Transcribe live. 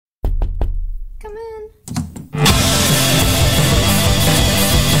Come in.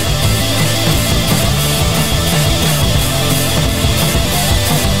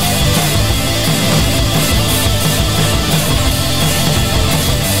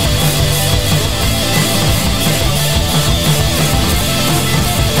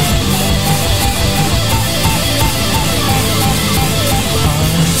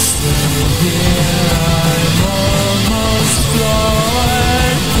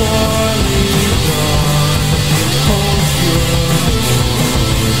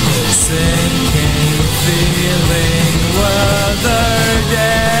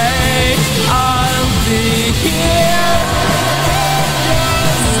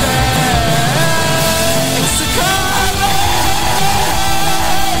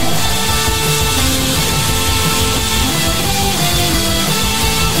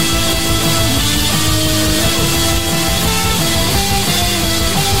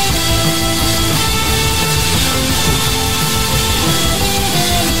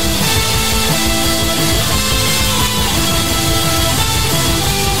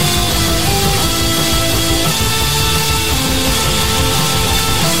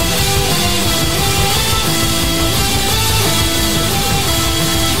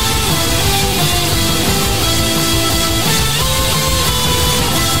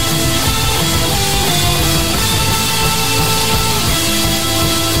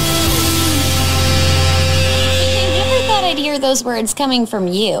 Hear those words coming from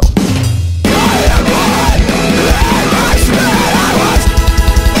you.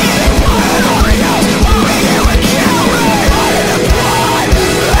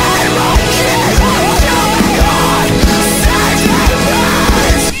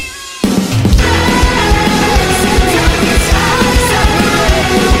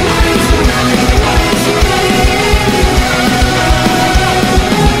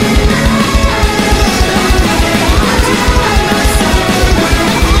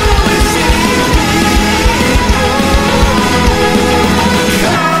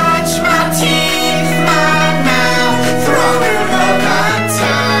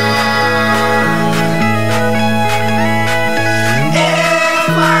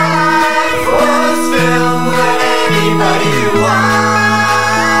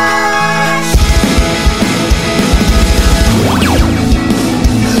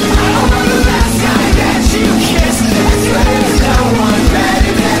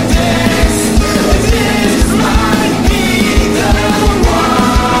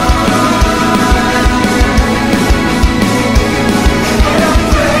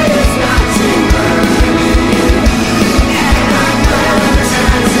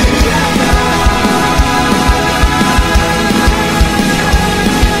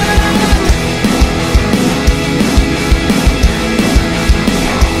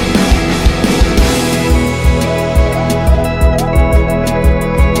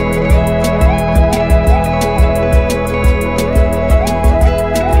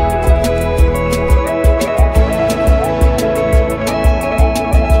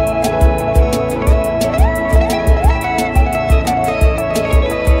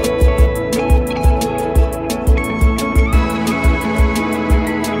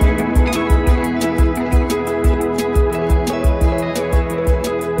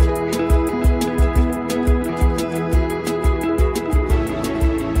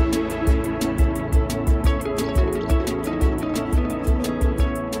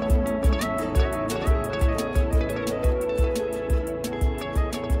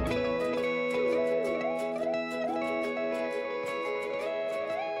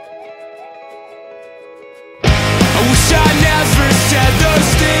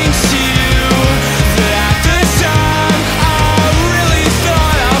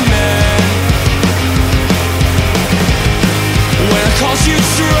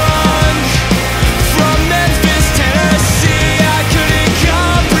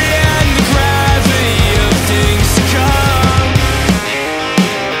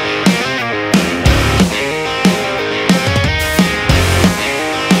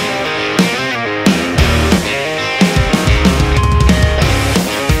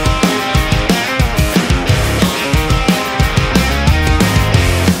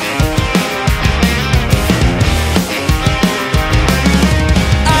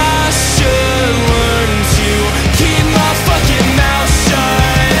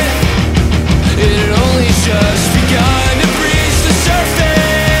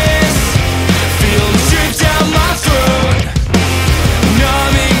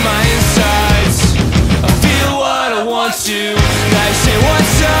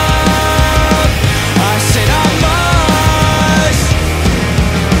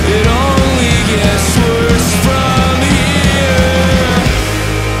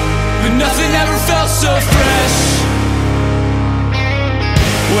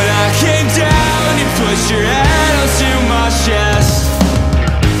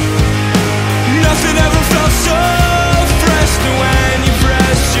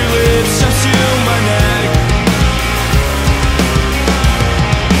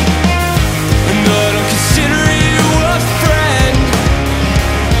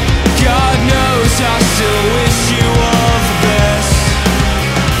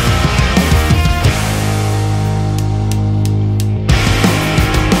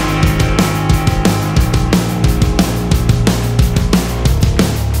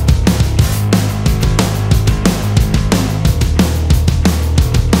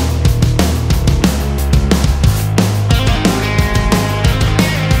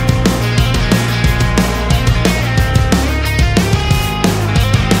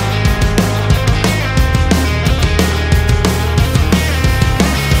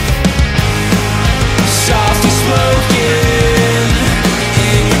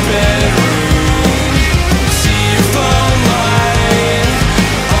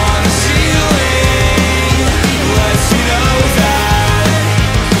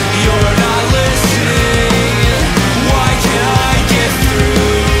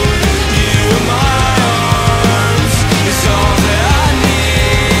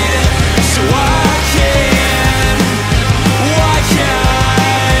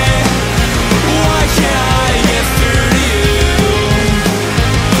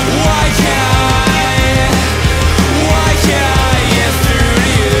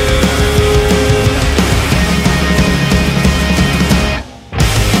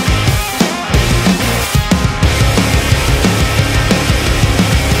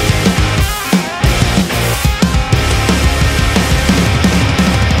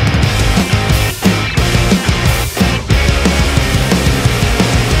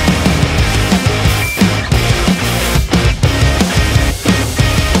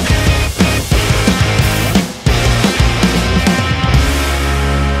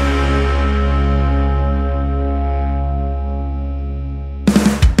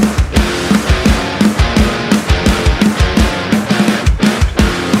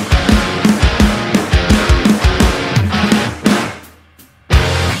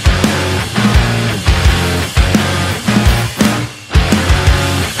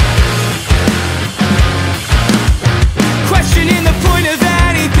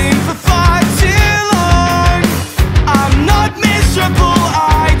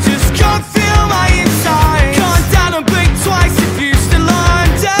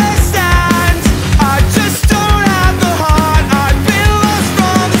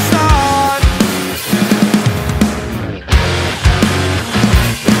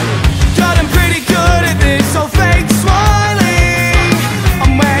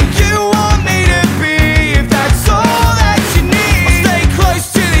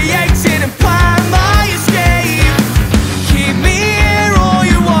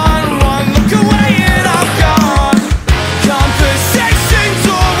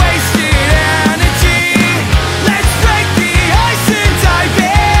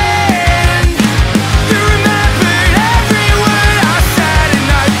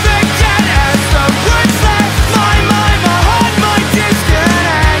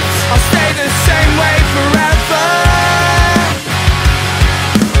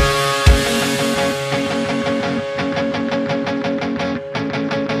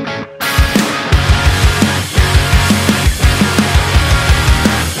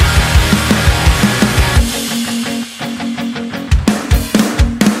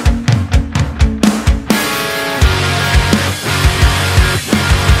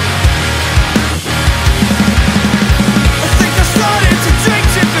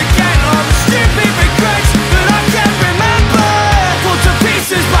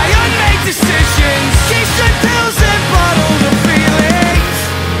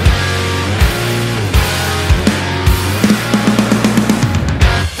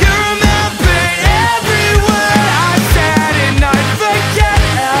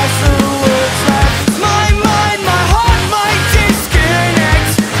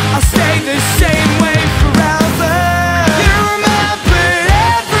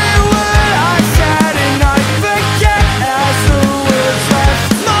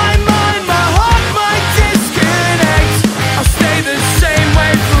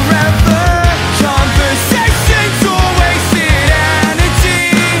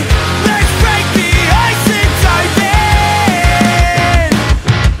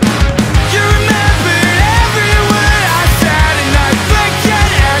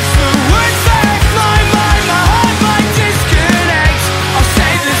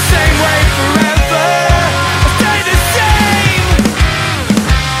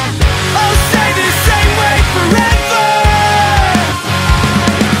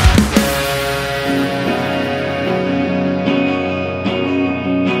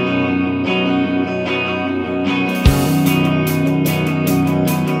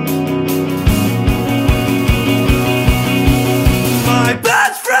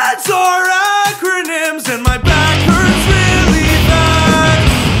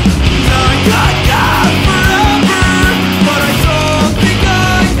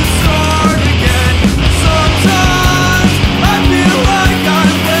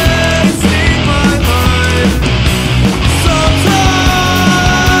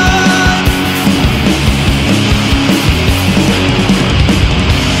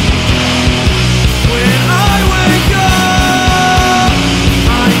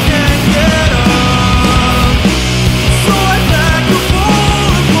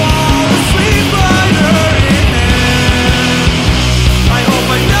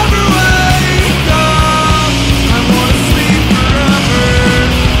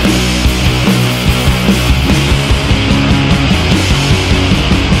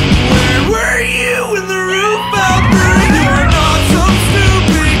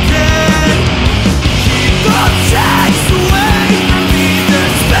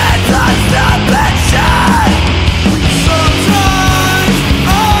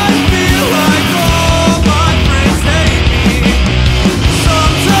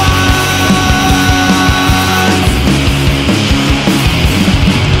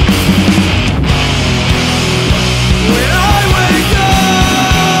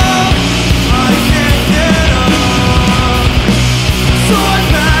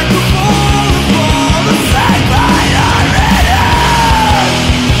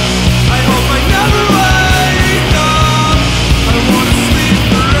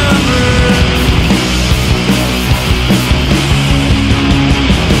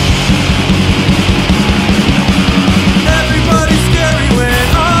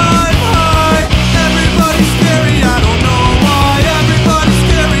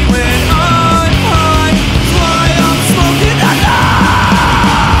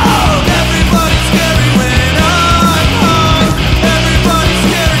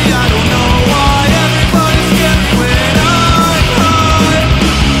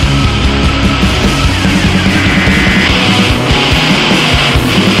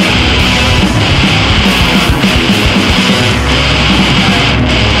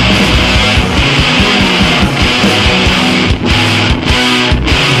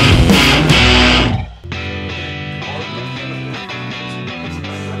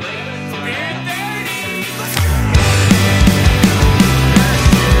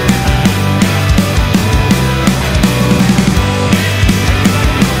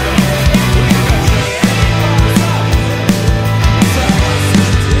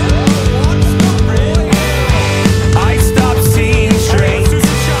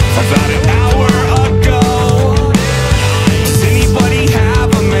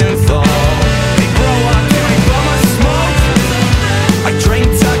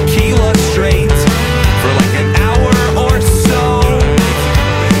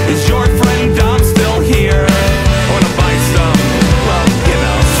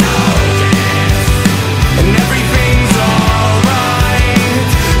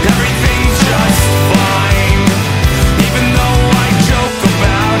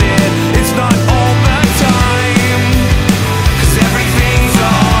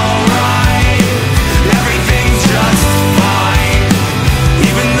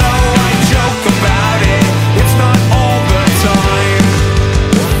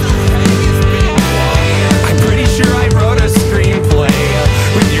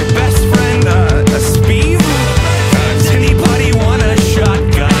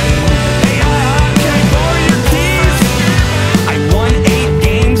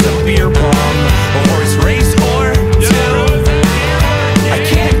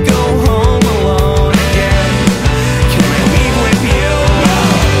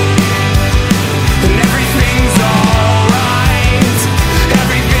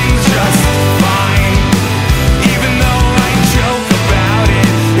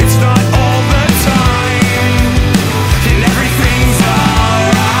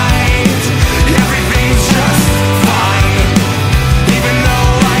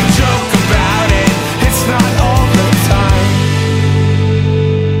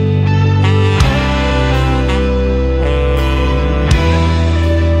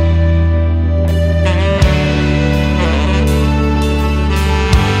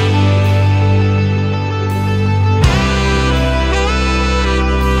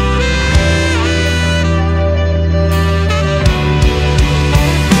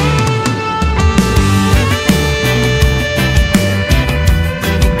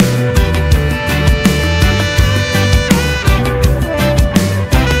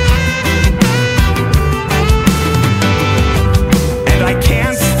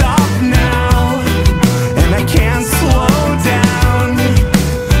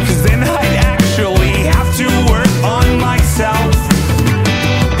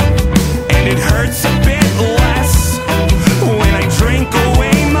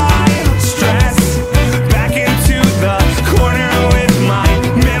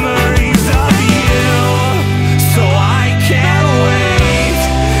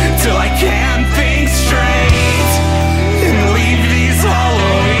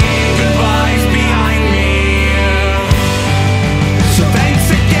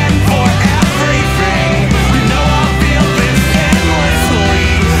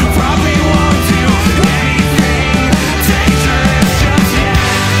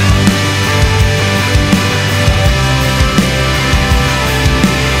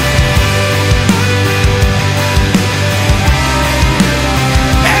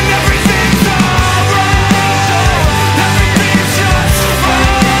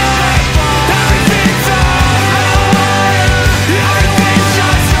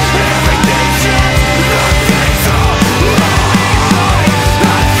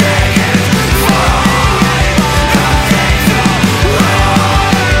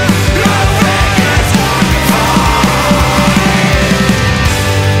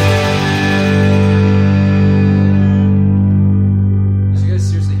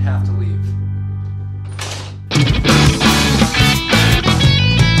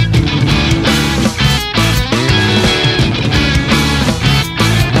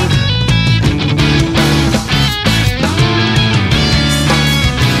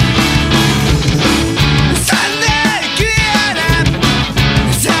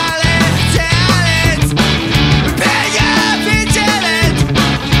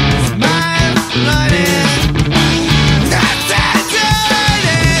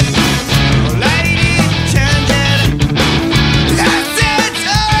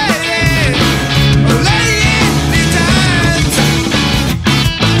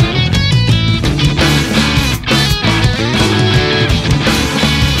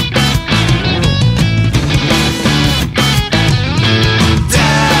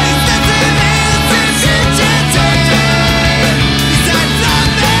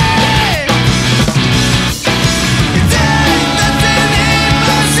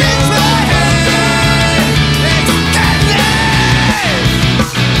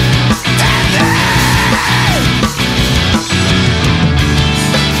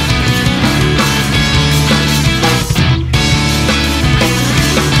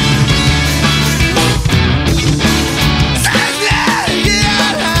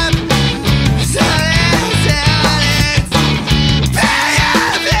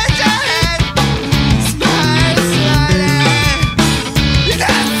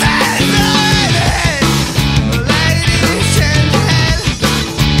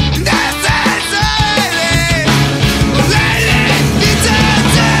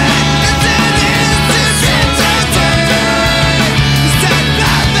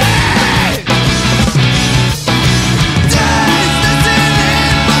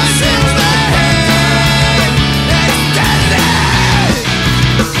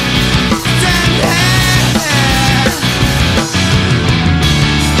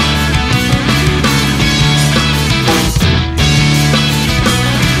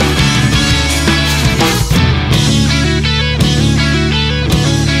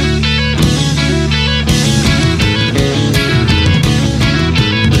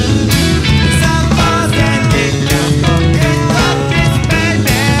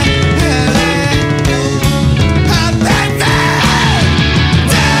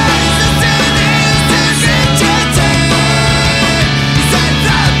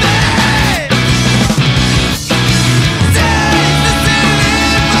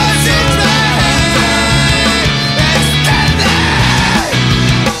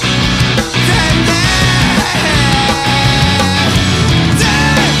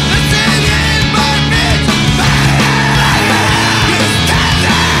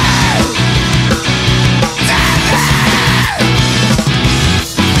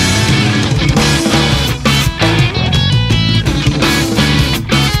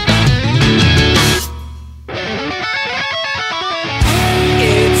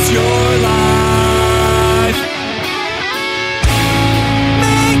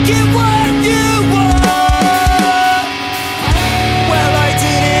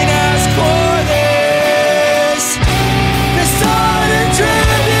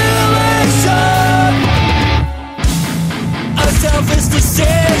 this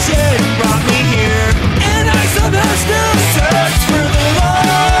decision brought me here, and I somehow still search for the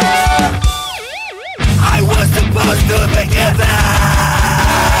love I was supposed to be given.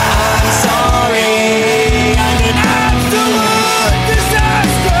 I'm sorry, I'm an absolute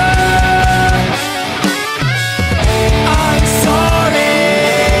disaster. I'm sorry,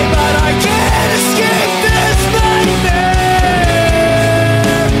 but I can't escape this nightmare.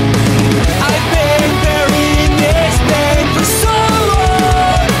 I've been buried in this pain for so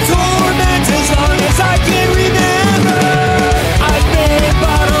long, torment as long as I can remember. I've been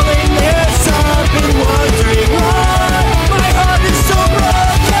bottling this up and wondering why my heart is so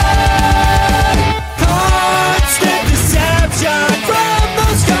broken. Constant deception from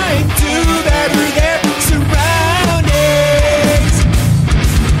those trying to better their surroundings.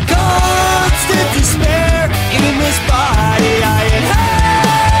 Constant despair in this body I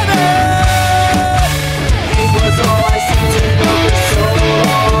inhabit. It was all I seemed to know for so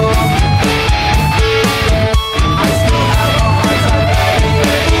long. I still have a hard time letting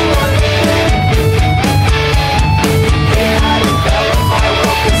anyone in. They hadn't felt in my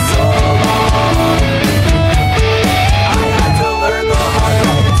world for so long. I had to learn the hard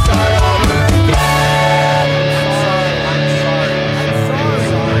way and start over again.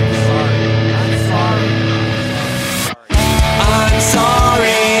 I'm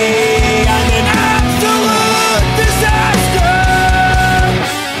sorry, I'm an absolute disaster.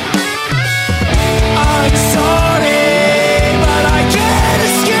 I'm sorry, but I can't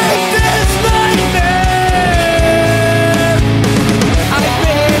escape this nightmare. I've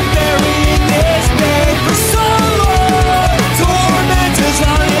been buried in this pain for so long, torment as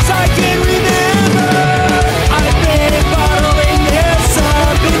long as I can remember. I've been bottling this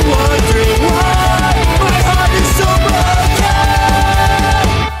up and wondering why my heart is so broken.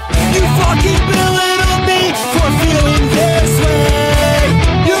 You fucking belittle me for feeling this way.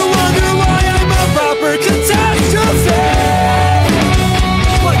 You wonder why I'm a proper catastrophe.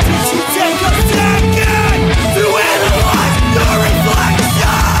 But did you take a second to analyze your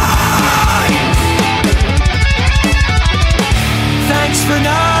reflection? Thanks for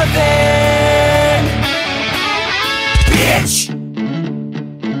nothing, bitch.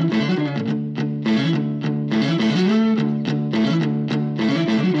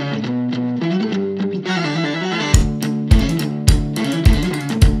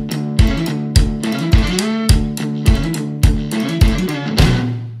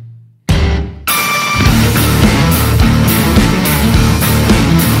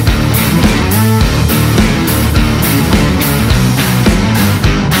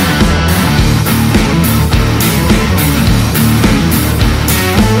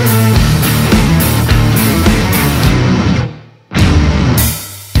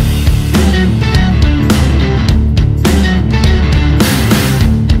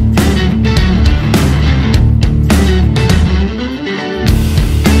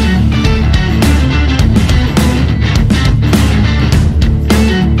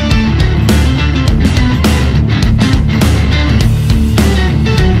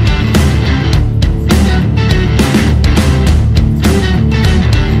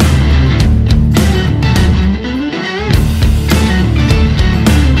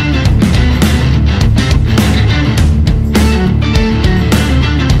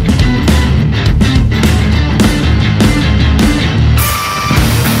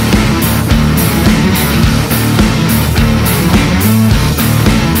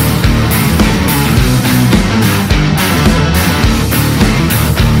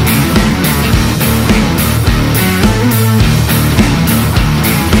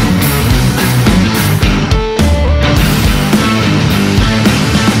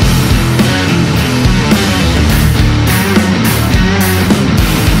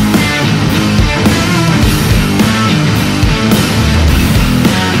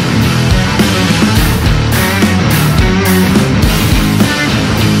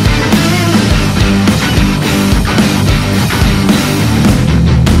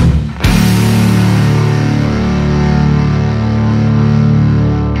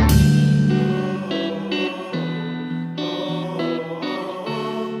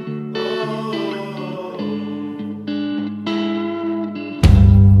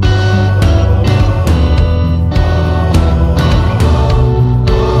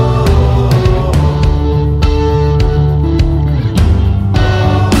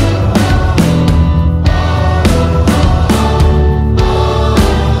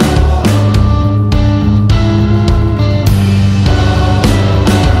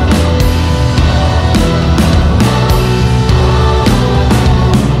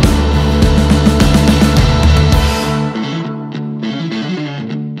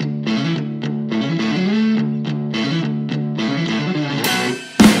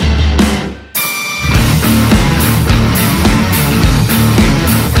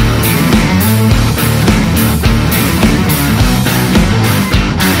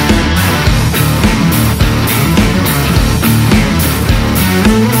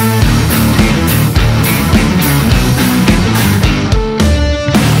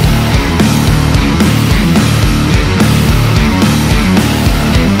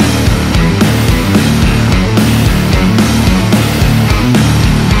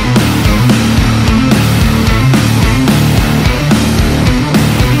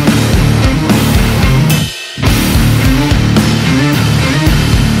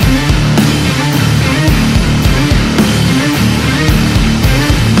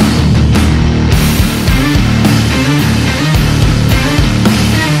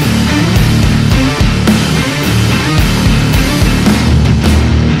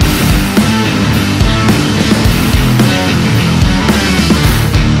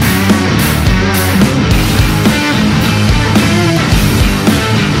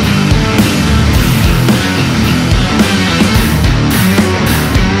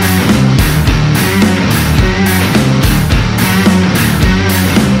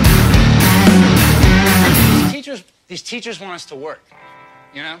 teachers want us to work,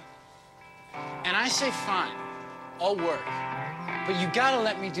 you know? And I say, fine, I'll work. But you gotta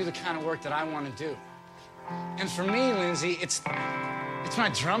let me do the kind of work that I want to do. And for me, Lindsay, it's my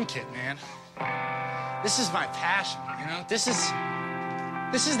drum kit, man. This is my passion, you know? This is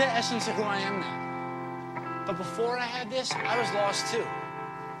the essence of who I am now. But before I had this, I was lost too.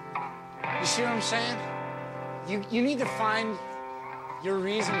 You see what I'm saying? You need to find your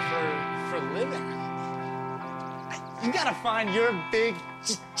reason for living. You gotta find your big,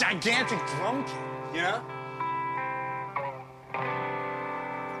 just gigantic drum kit, you know?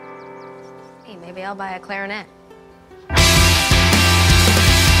 Hey, maybe I'll buy a clarinet.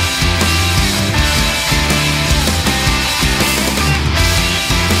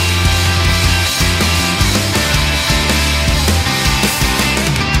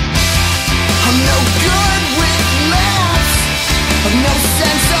 I'm no good with maps, I've no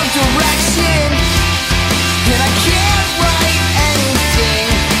sense of direction, and I can't write anything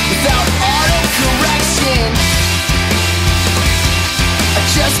without autocorrection. I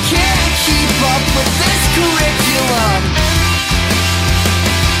just can't keep up with this curriculum.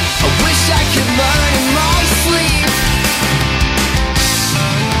 I wish I could learn in my sleep.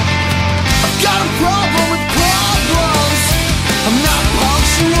 I've got a problem with problems, I'm not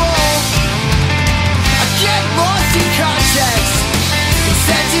punctual. Get lost in context, in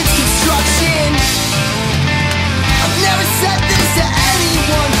sentence construction. I've never said this to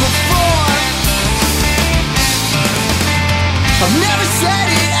anyone before. I've never said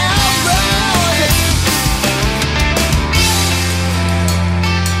it out loud.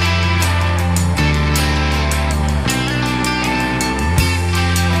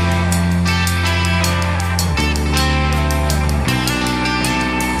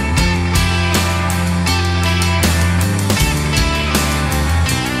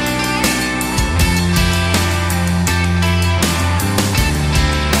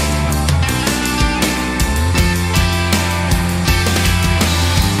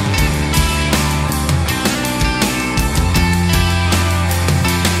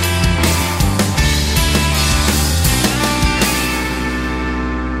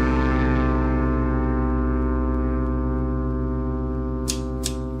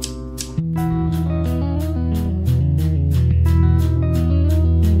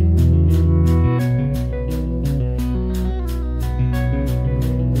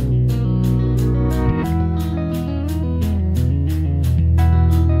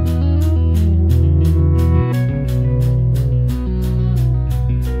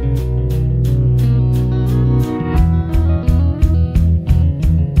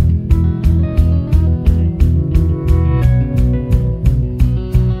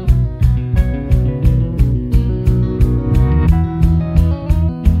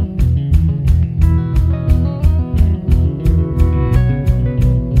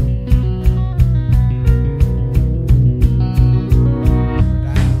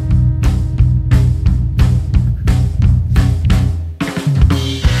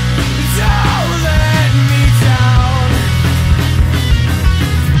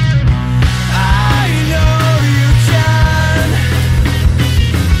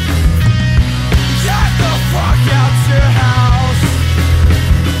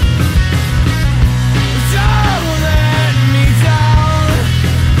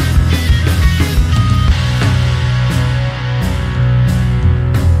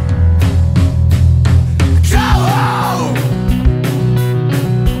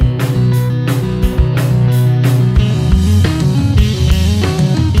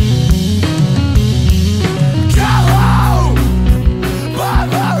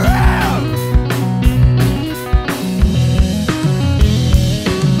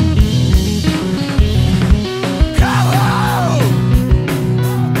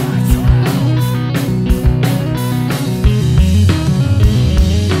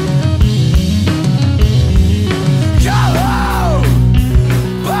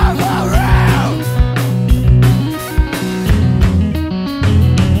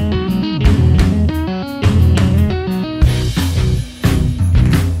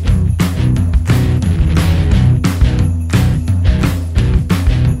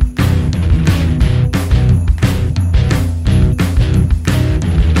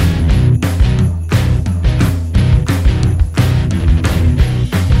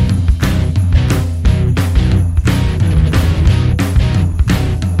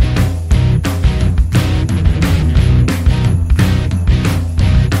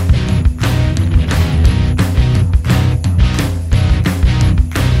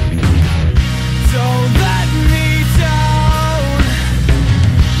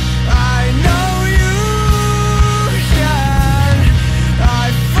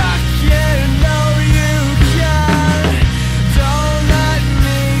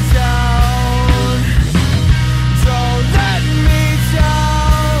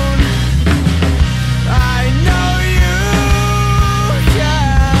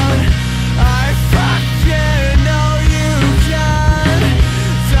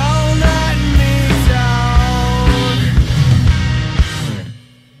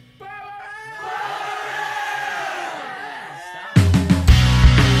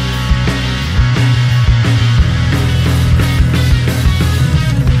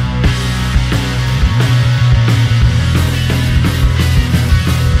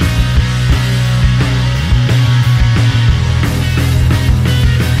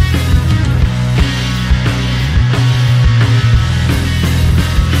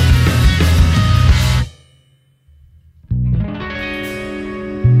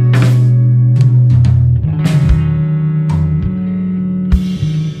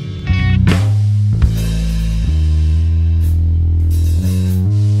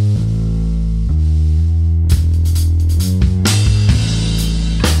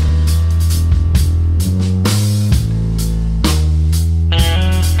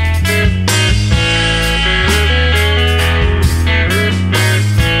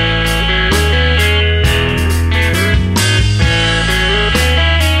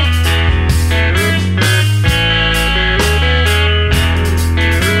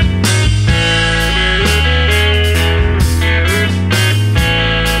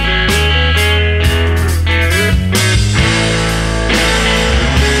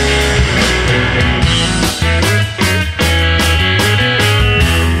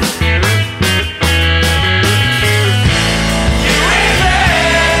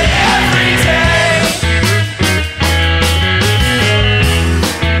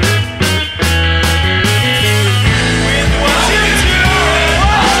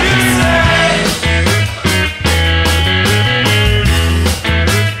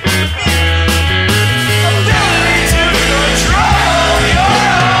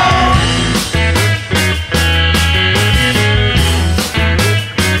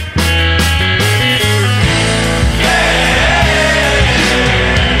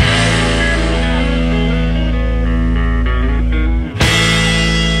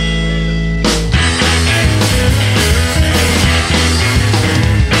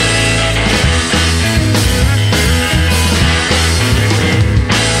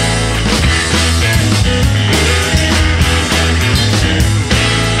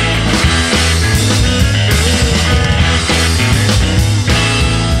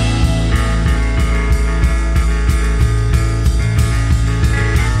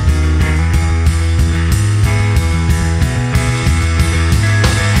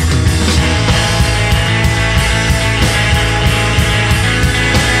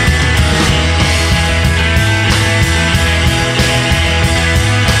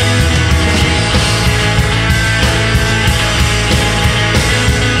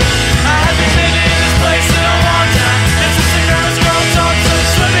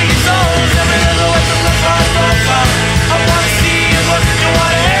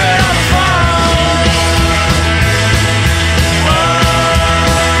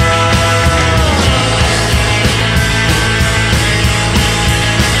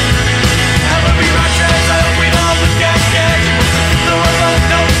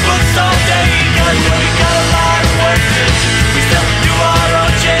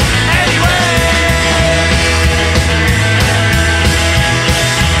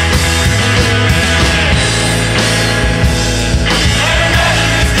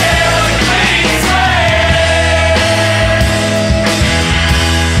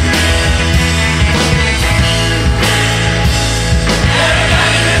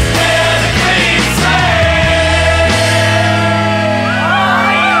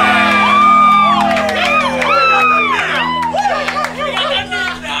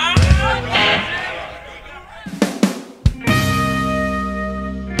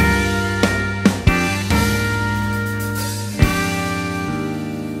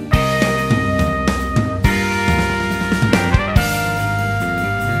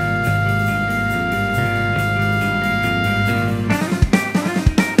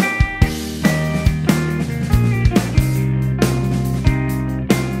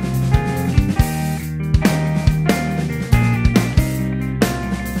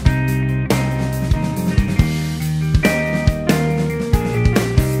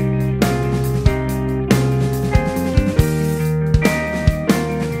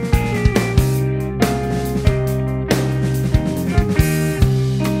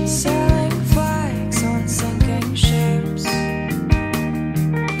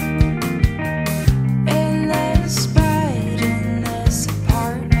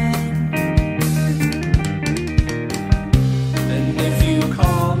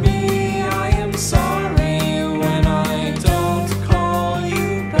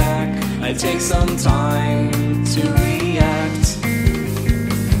 some time to react.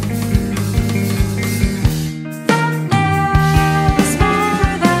 Love is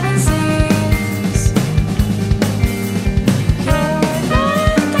more than it seems. You're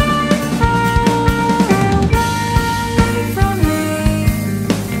not that far away from me.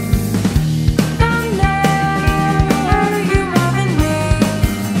 I know you more than me.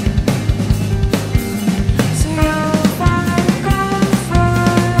 So you'll find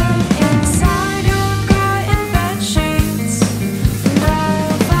comfort inside your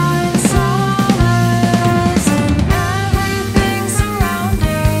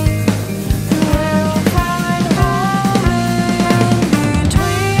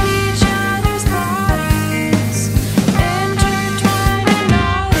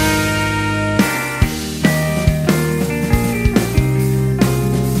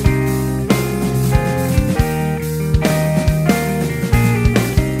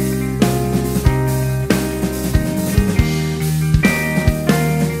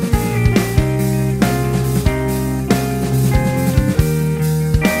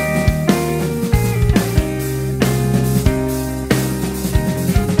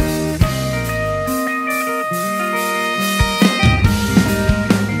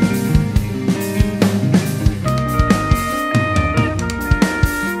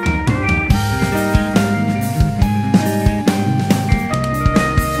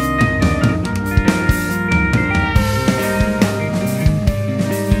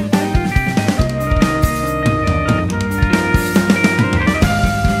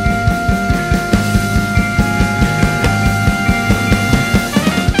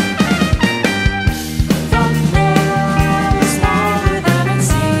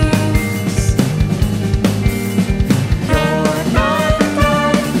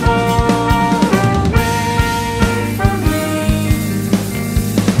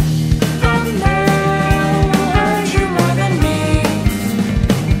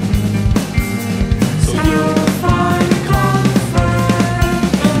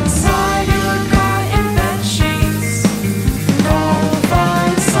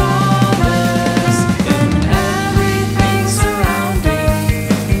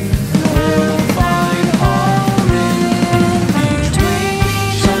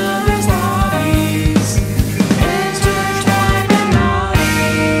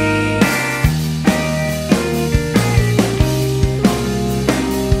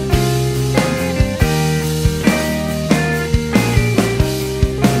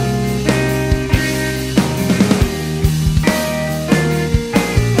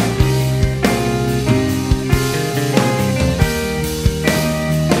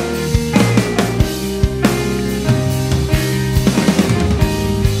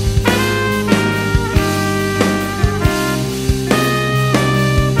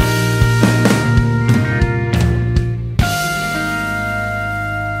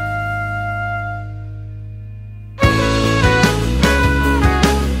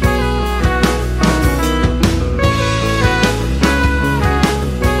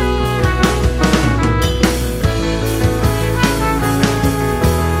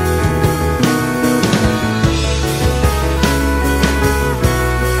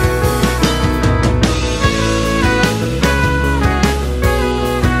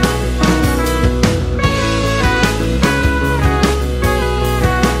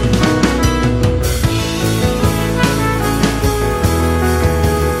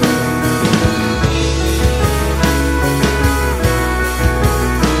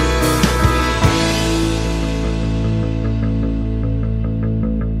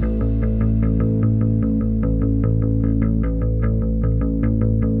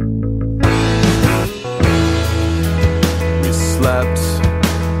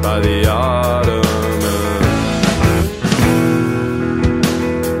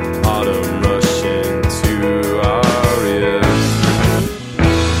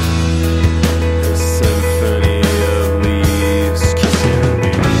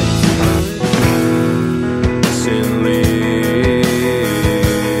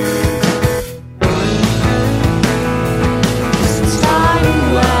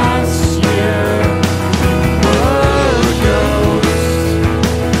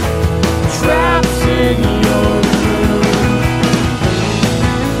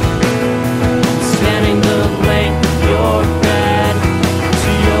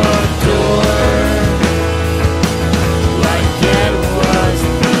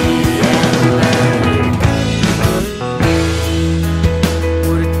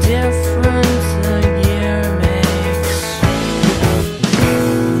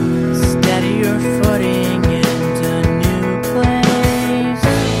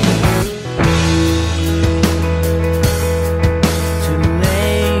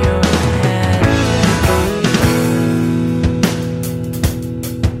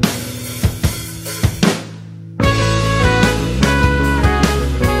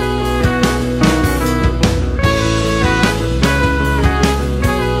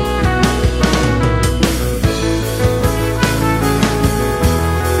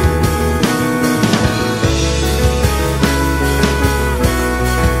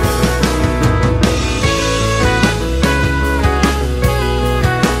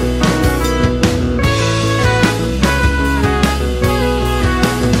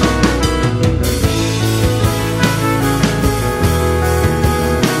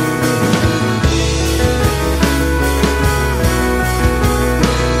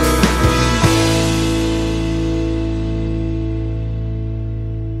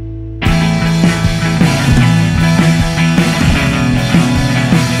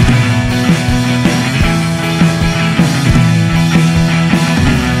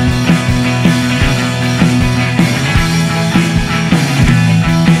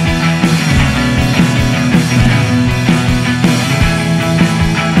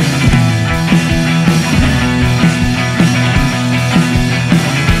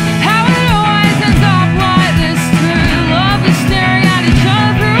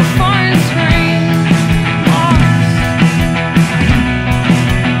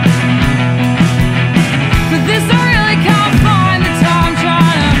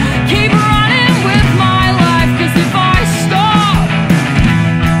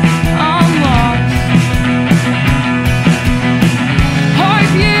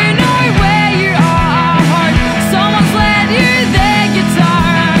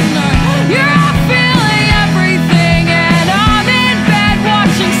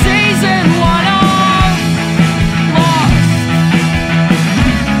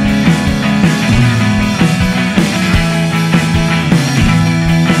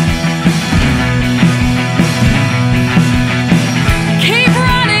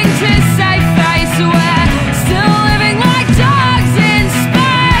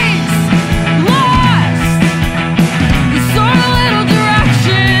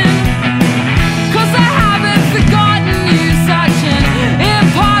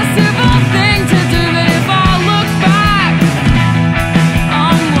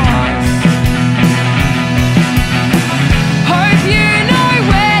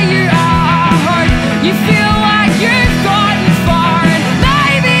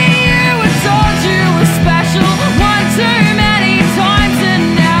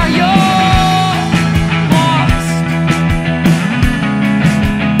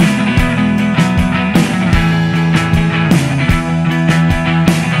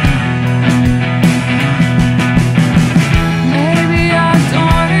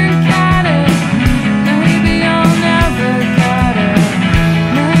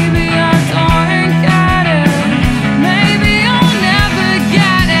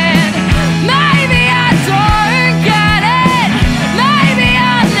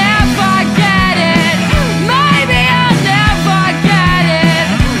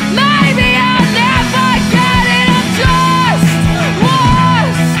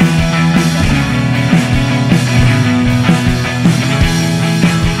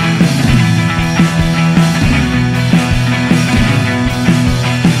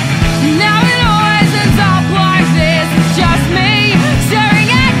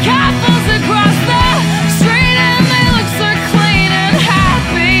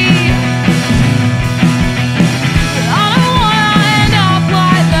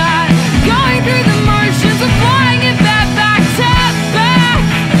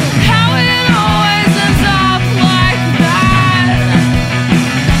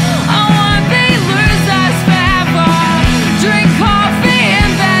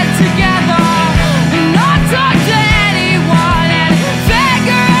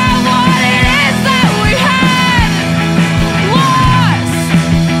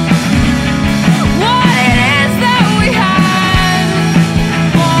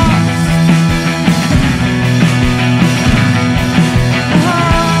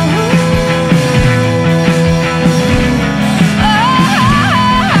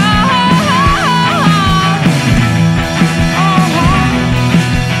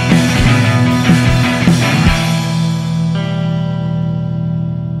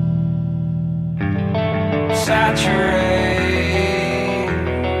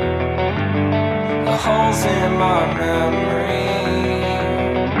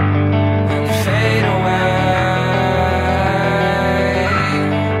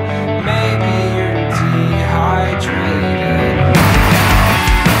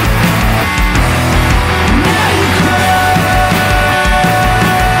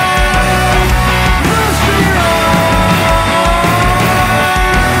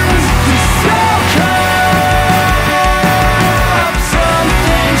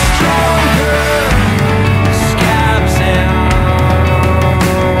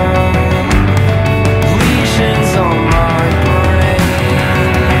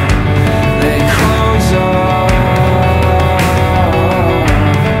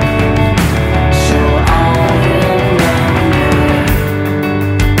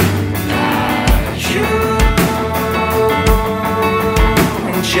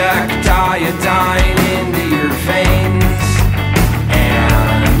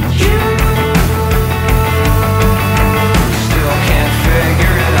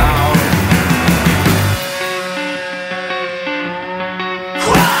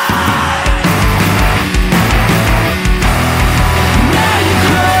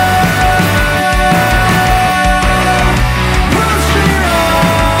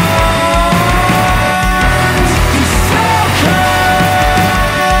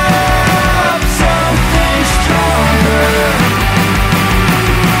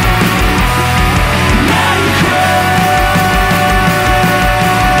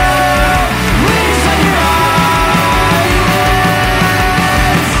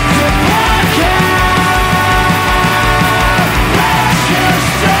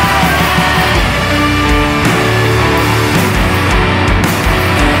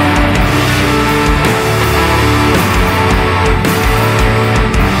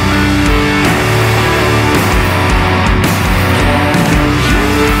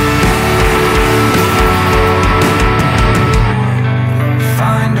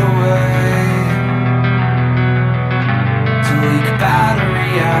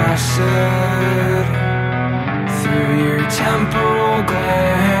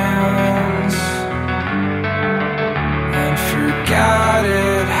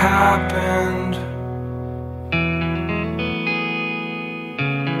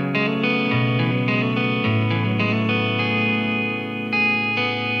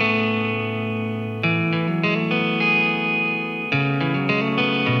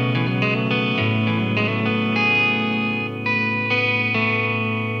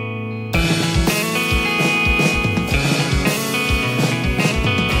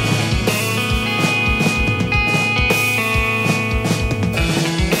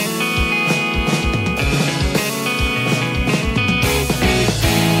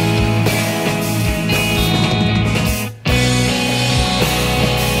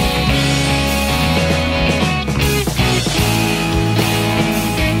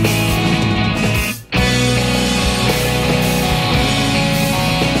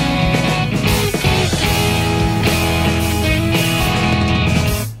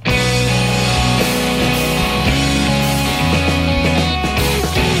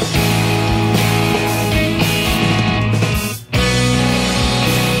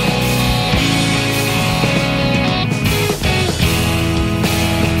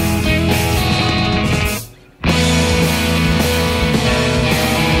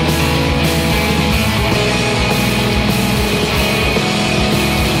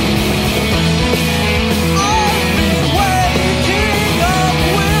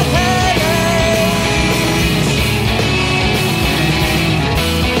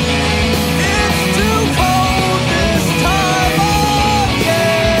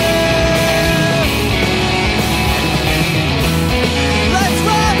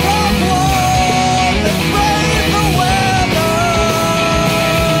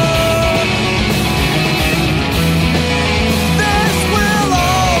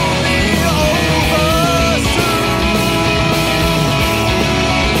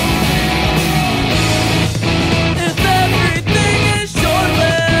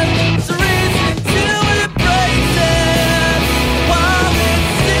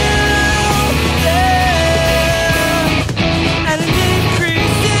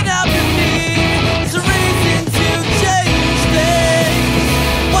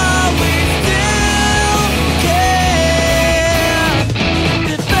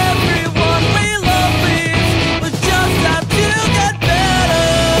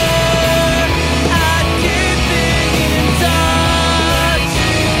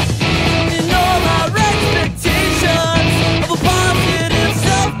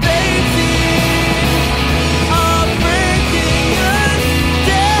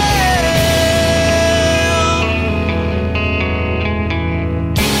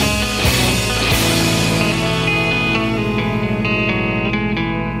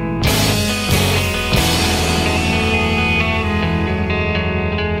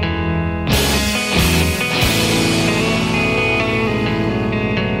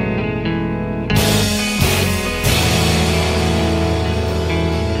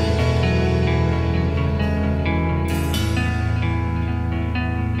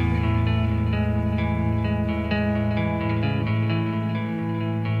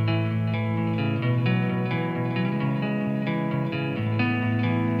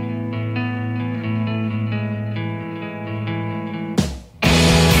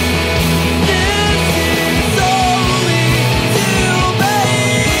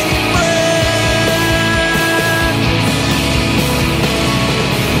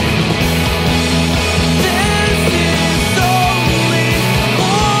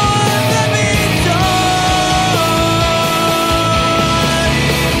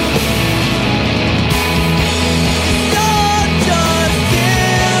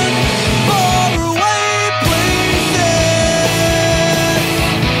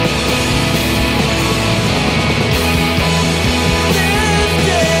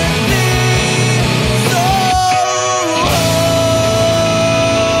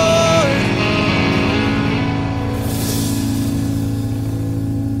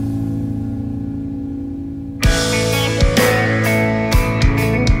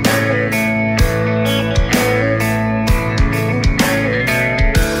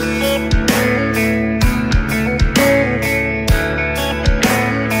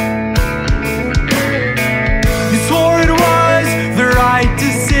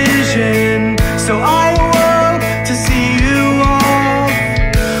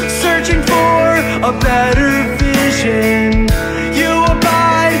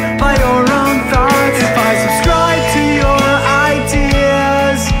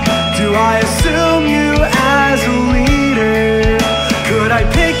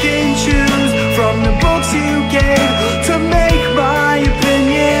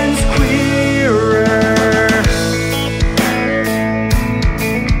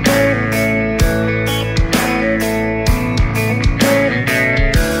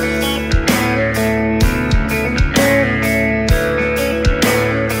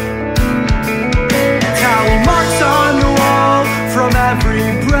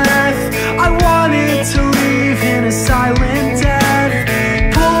every breath. I wanted to leave in a silent death.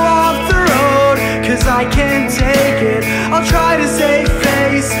 Pull off the road, cause I can't take it. I'll try to save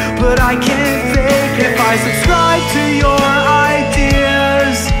face, but I can't fake it. If I subscribe to your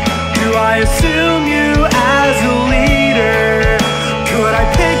ideas, do I assume you as a leader? Could I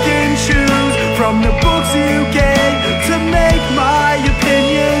pick and choose from the books you gave to make my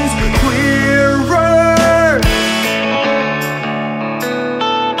opinions clearer?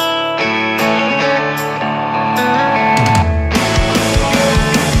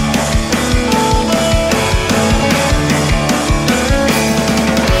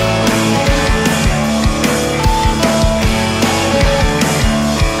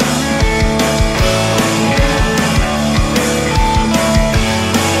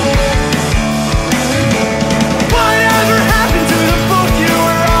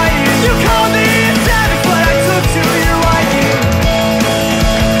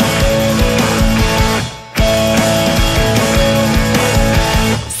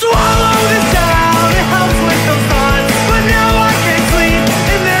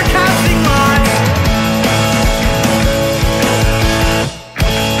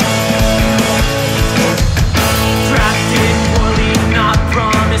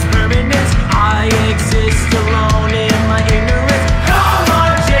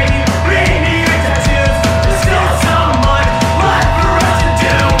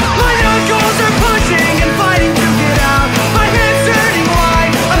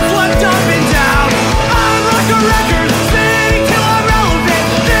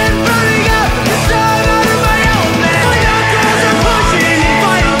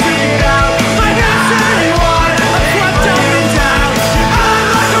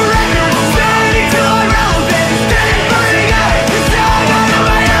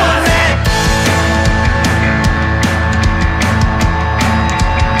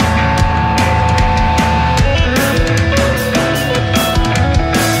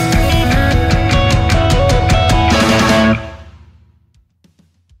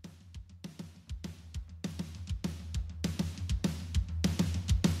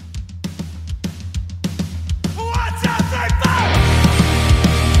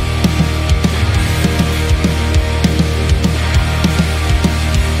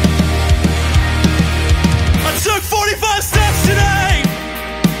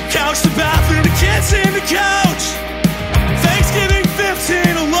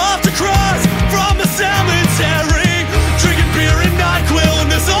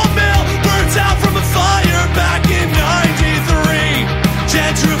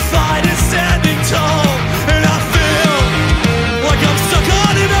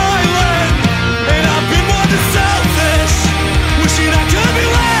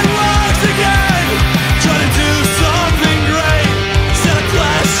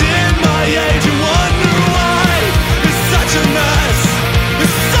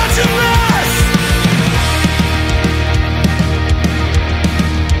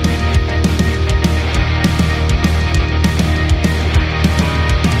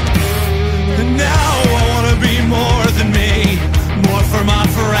 Now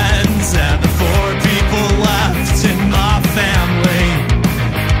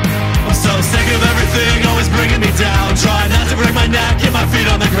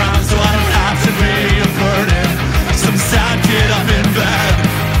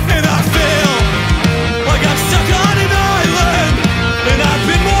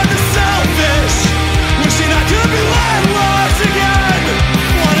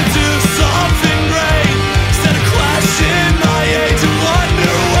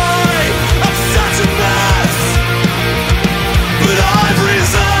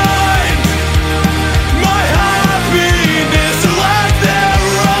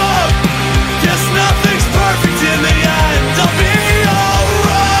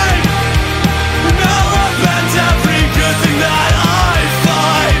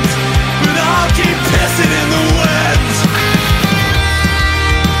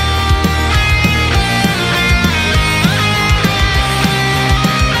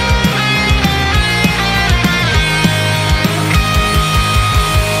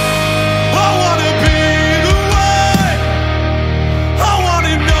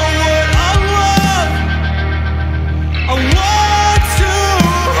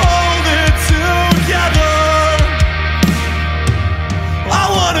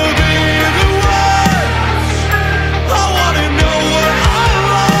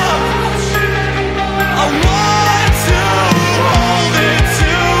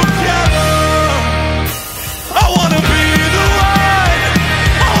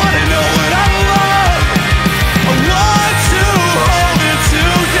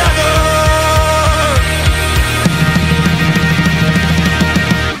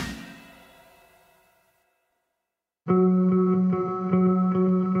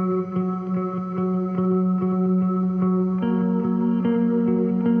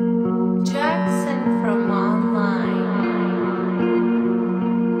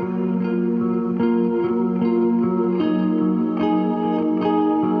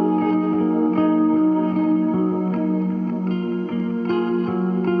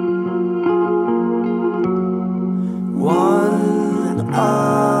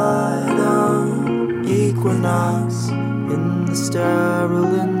knocks in the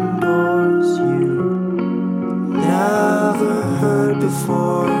sterile indoors. You never heard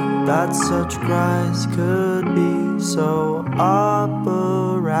before that such cries could be so operatic.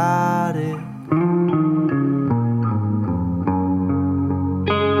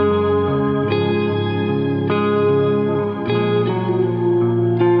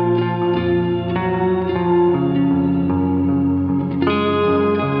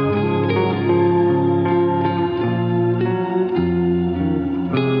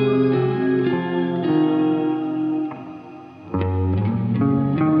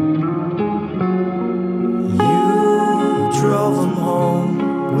 Drove him home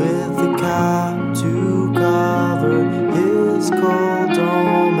with a cap to cover his cold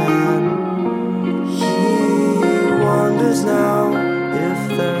dome, and he wonders now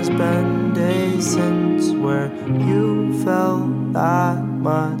if there's been days since where you felt that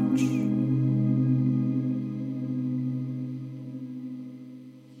much.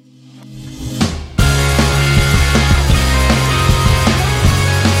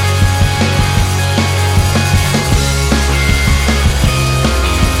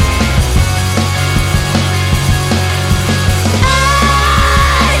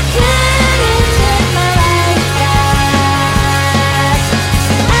 I couldn't take my life back.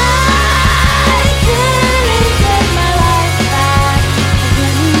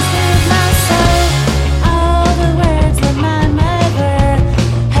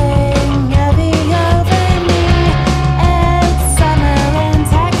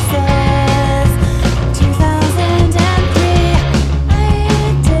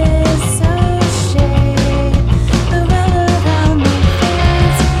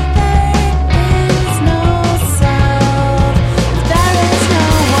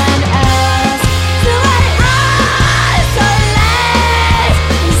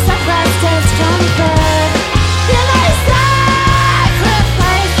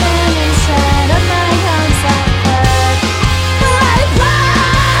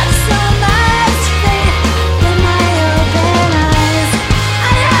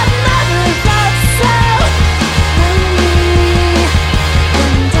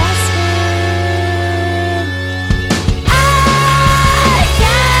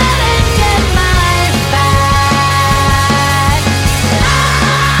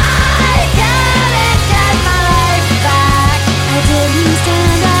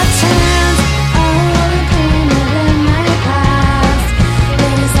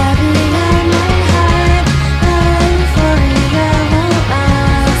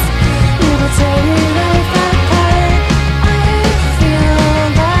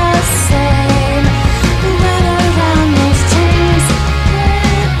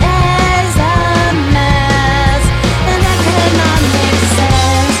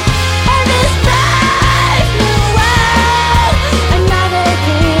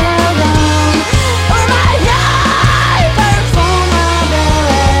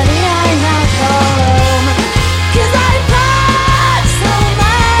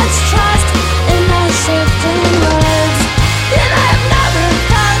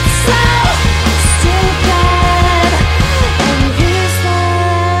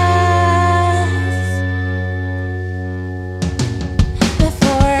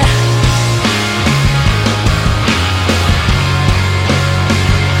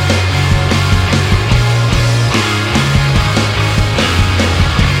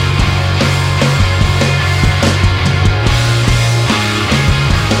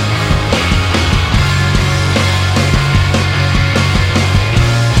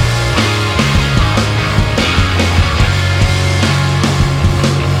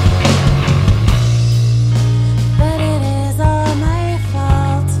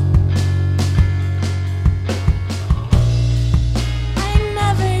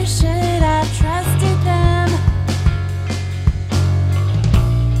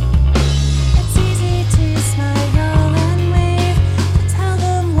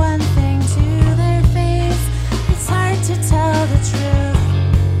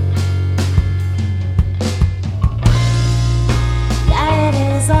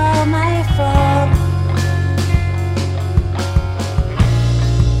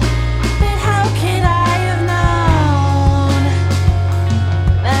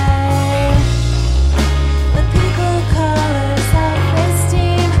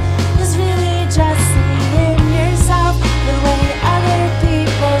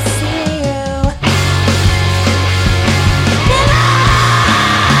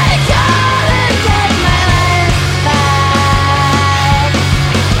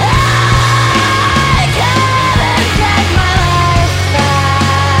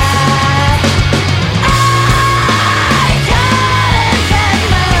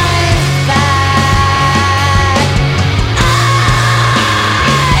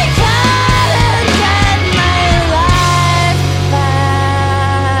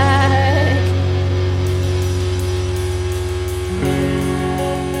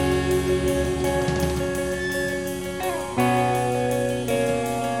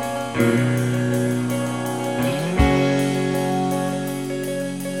 The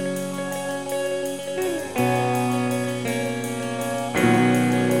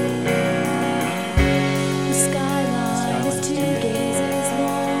skyline is two gazes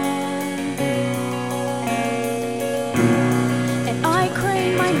long, and I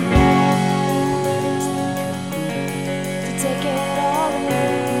crane my neck to take it all in.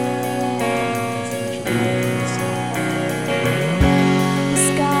 The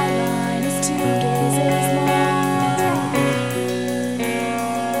skyline is two gazes long,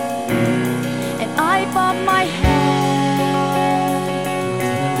 and I bob my head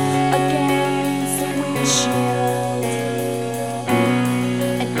against the windshield,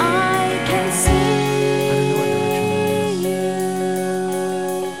 and I can see you.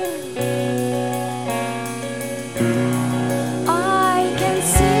 I can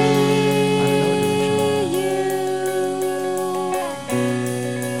see you.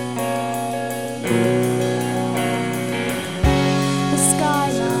 The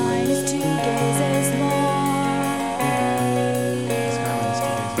skyline is two gazes long,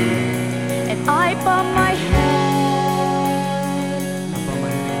 and I bump my head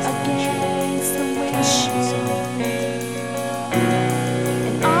against the windshield,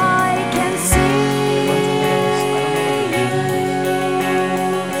 and I can see you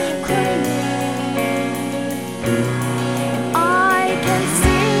crying, and I can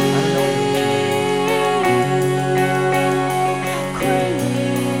see you crying.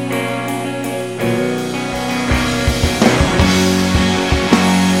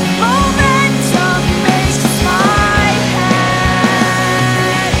 Momentum makes my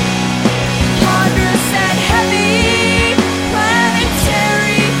head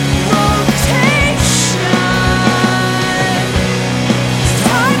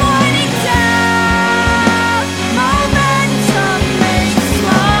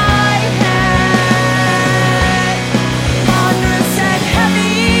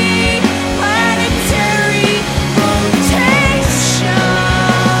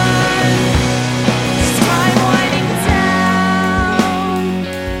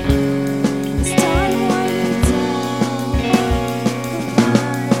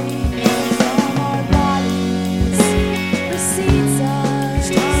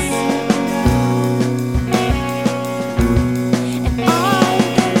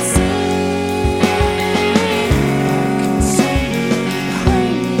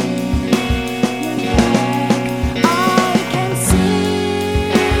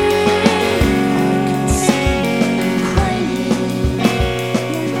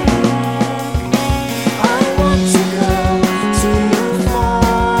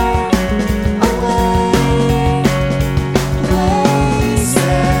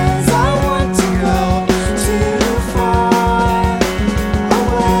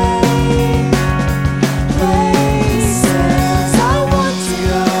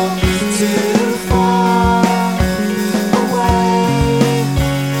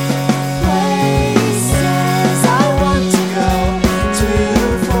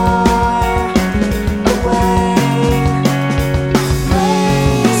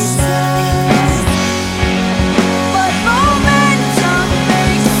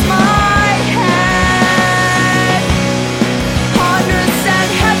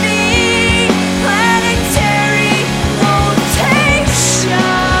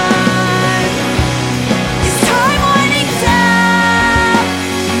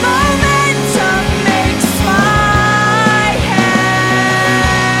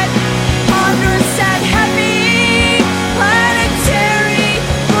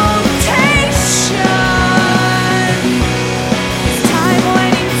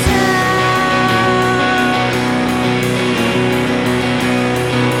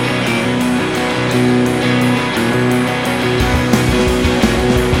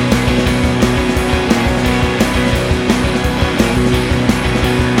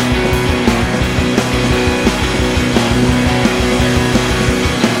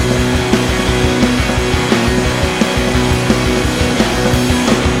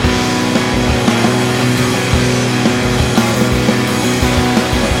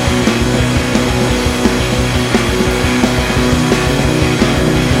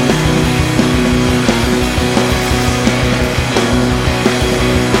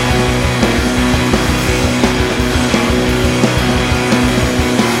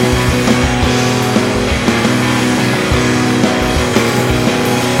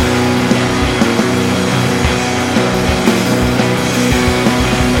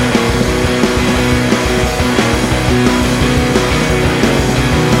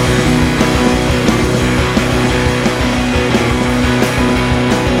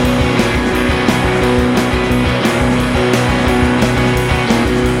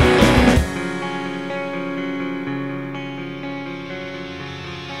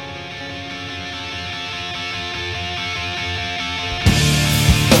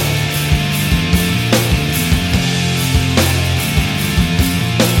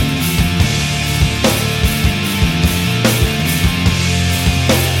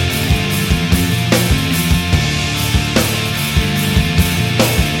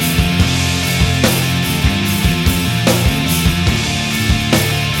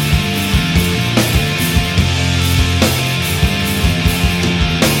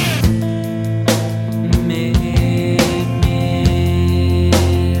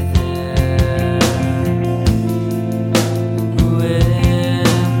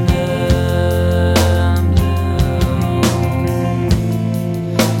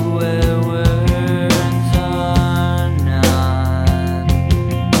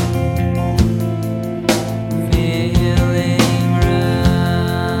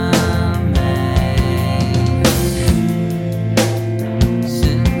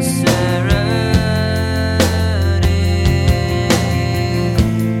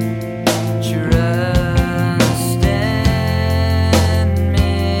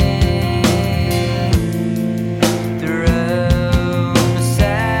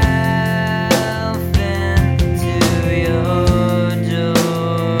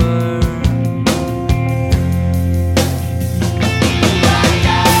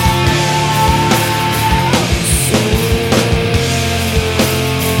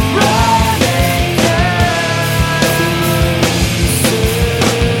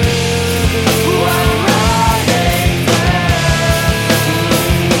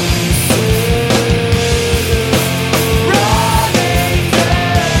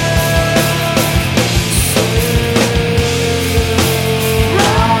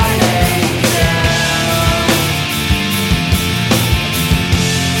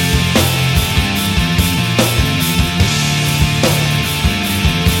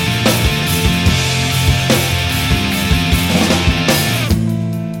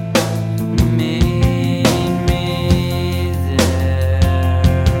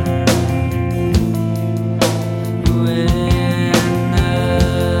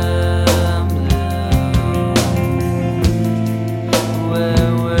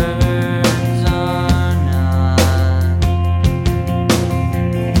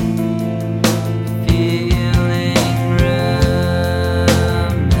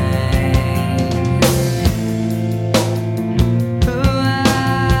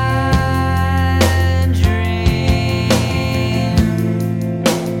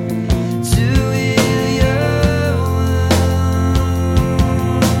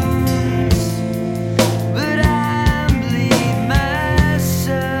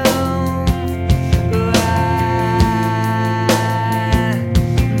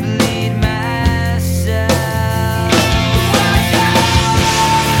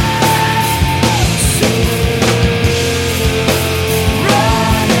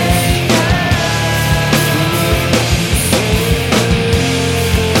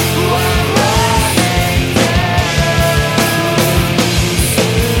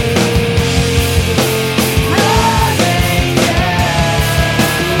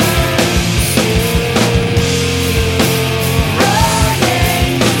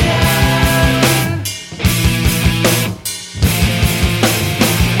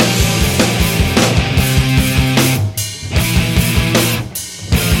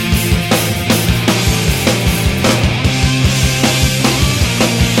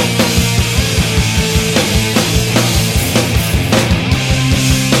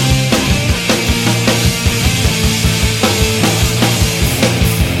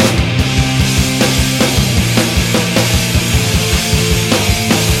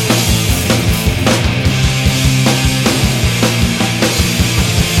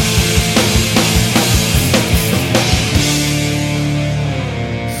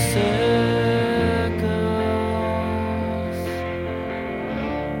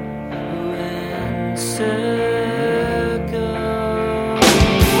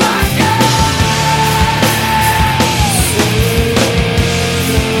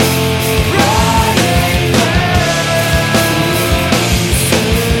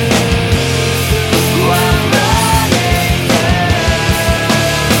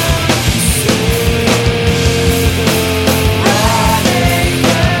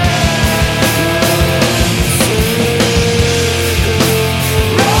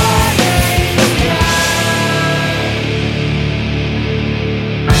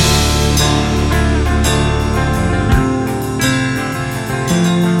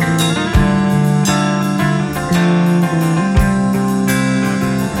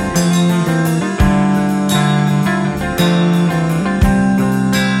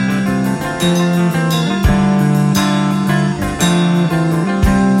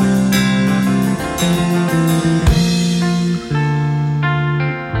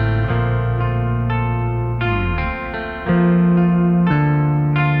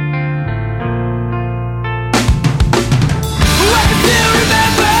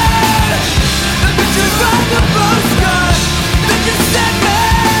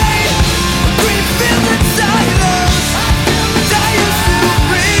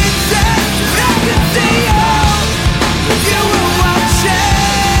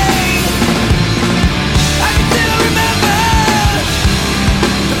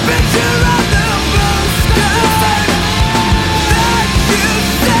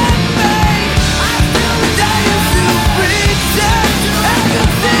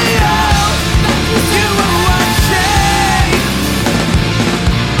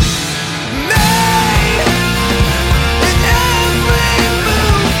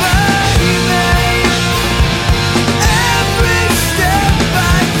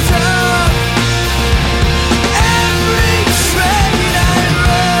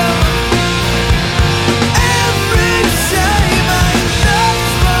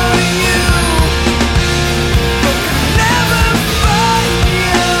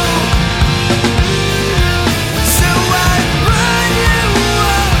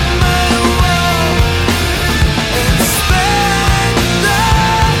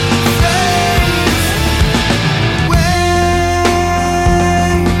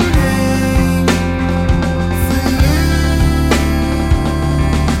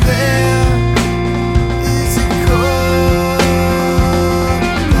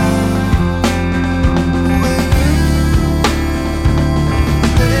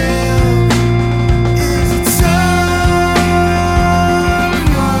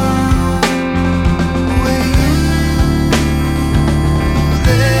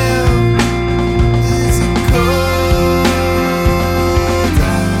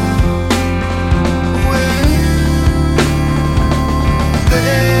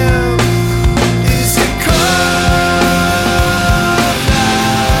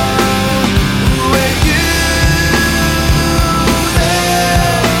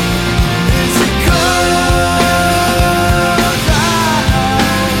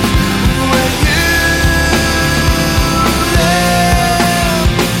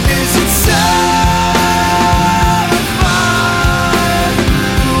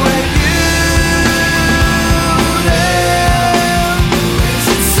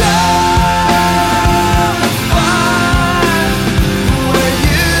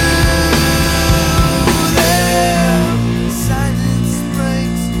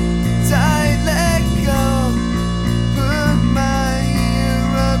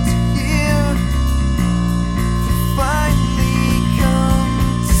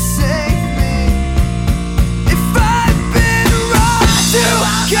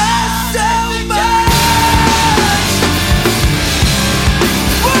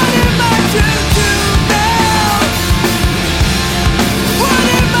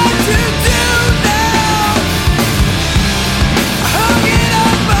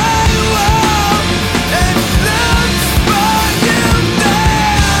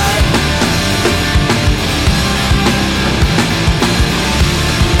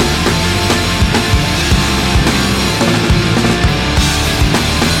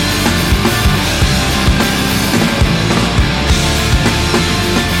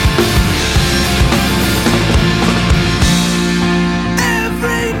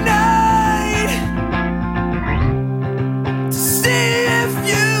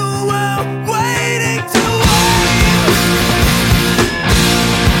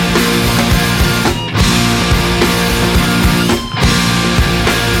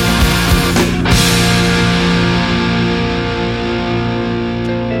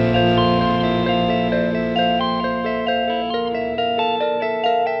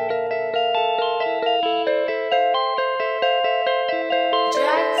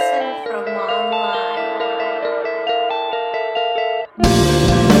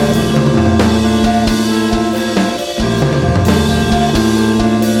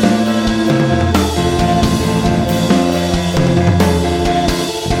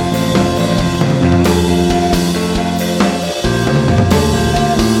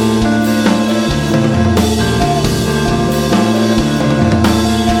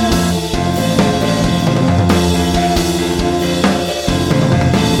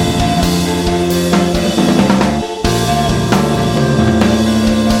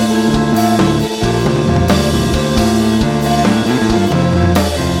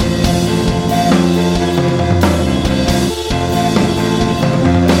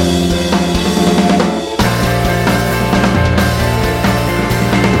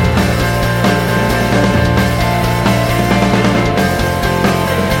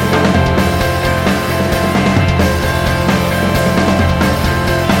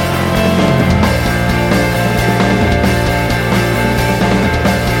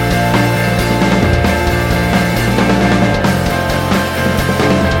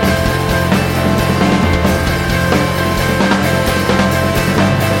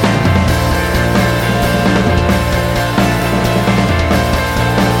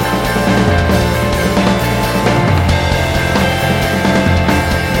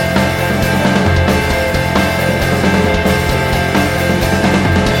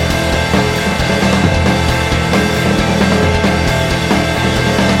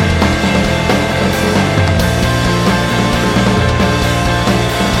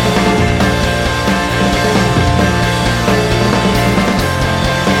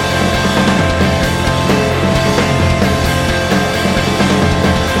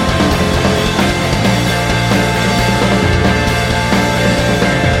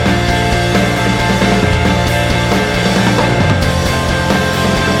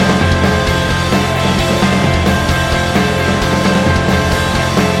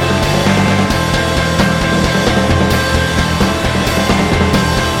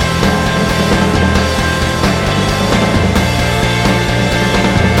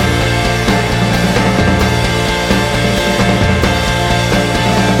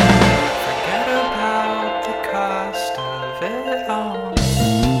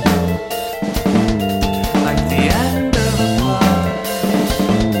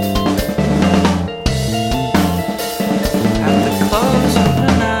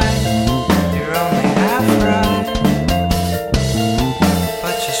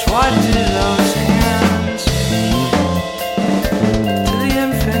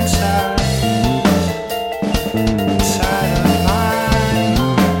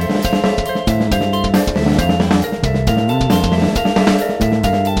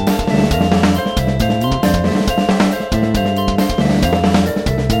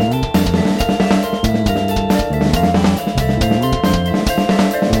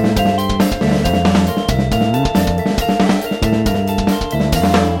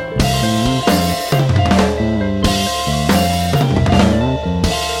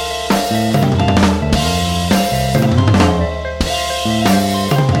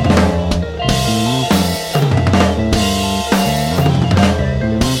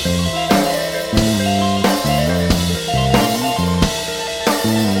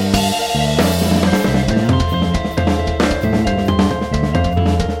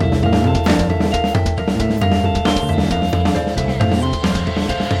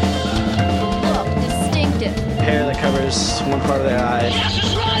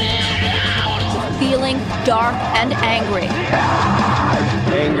and angry.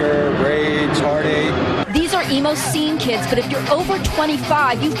 Anger, rage, heartache. These are emo scene kids, but if you're over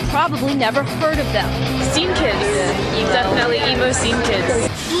 25, you've probably never heard of them. Scene kids. Definitely emo scene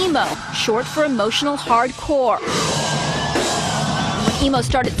kids. Emo, short for emotional hardcore. When emo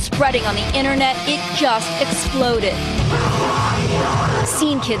started spreading on the internet, it just exploded.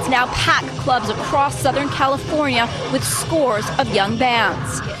 Scene kids now pack clubs across Southern California with scores of young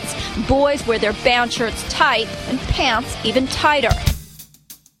bands. Boys wear their band shirts tight and pants even tighter.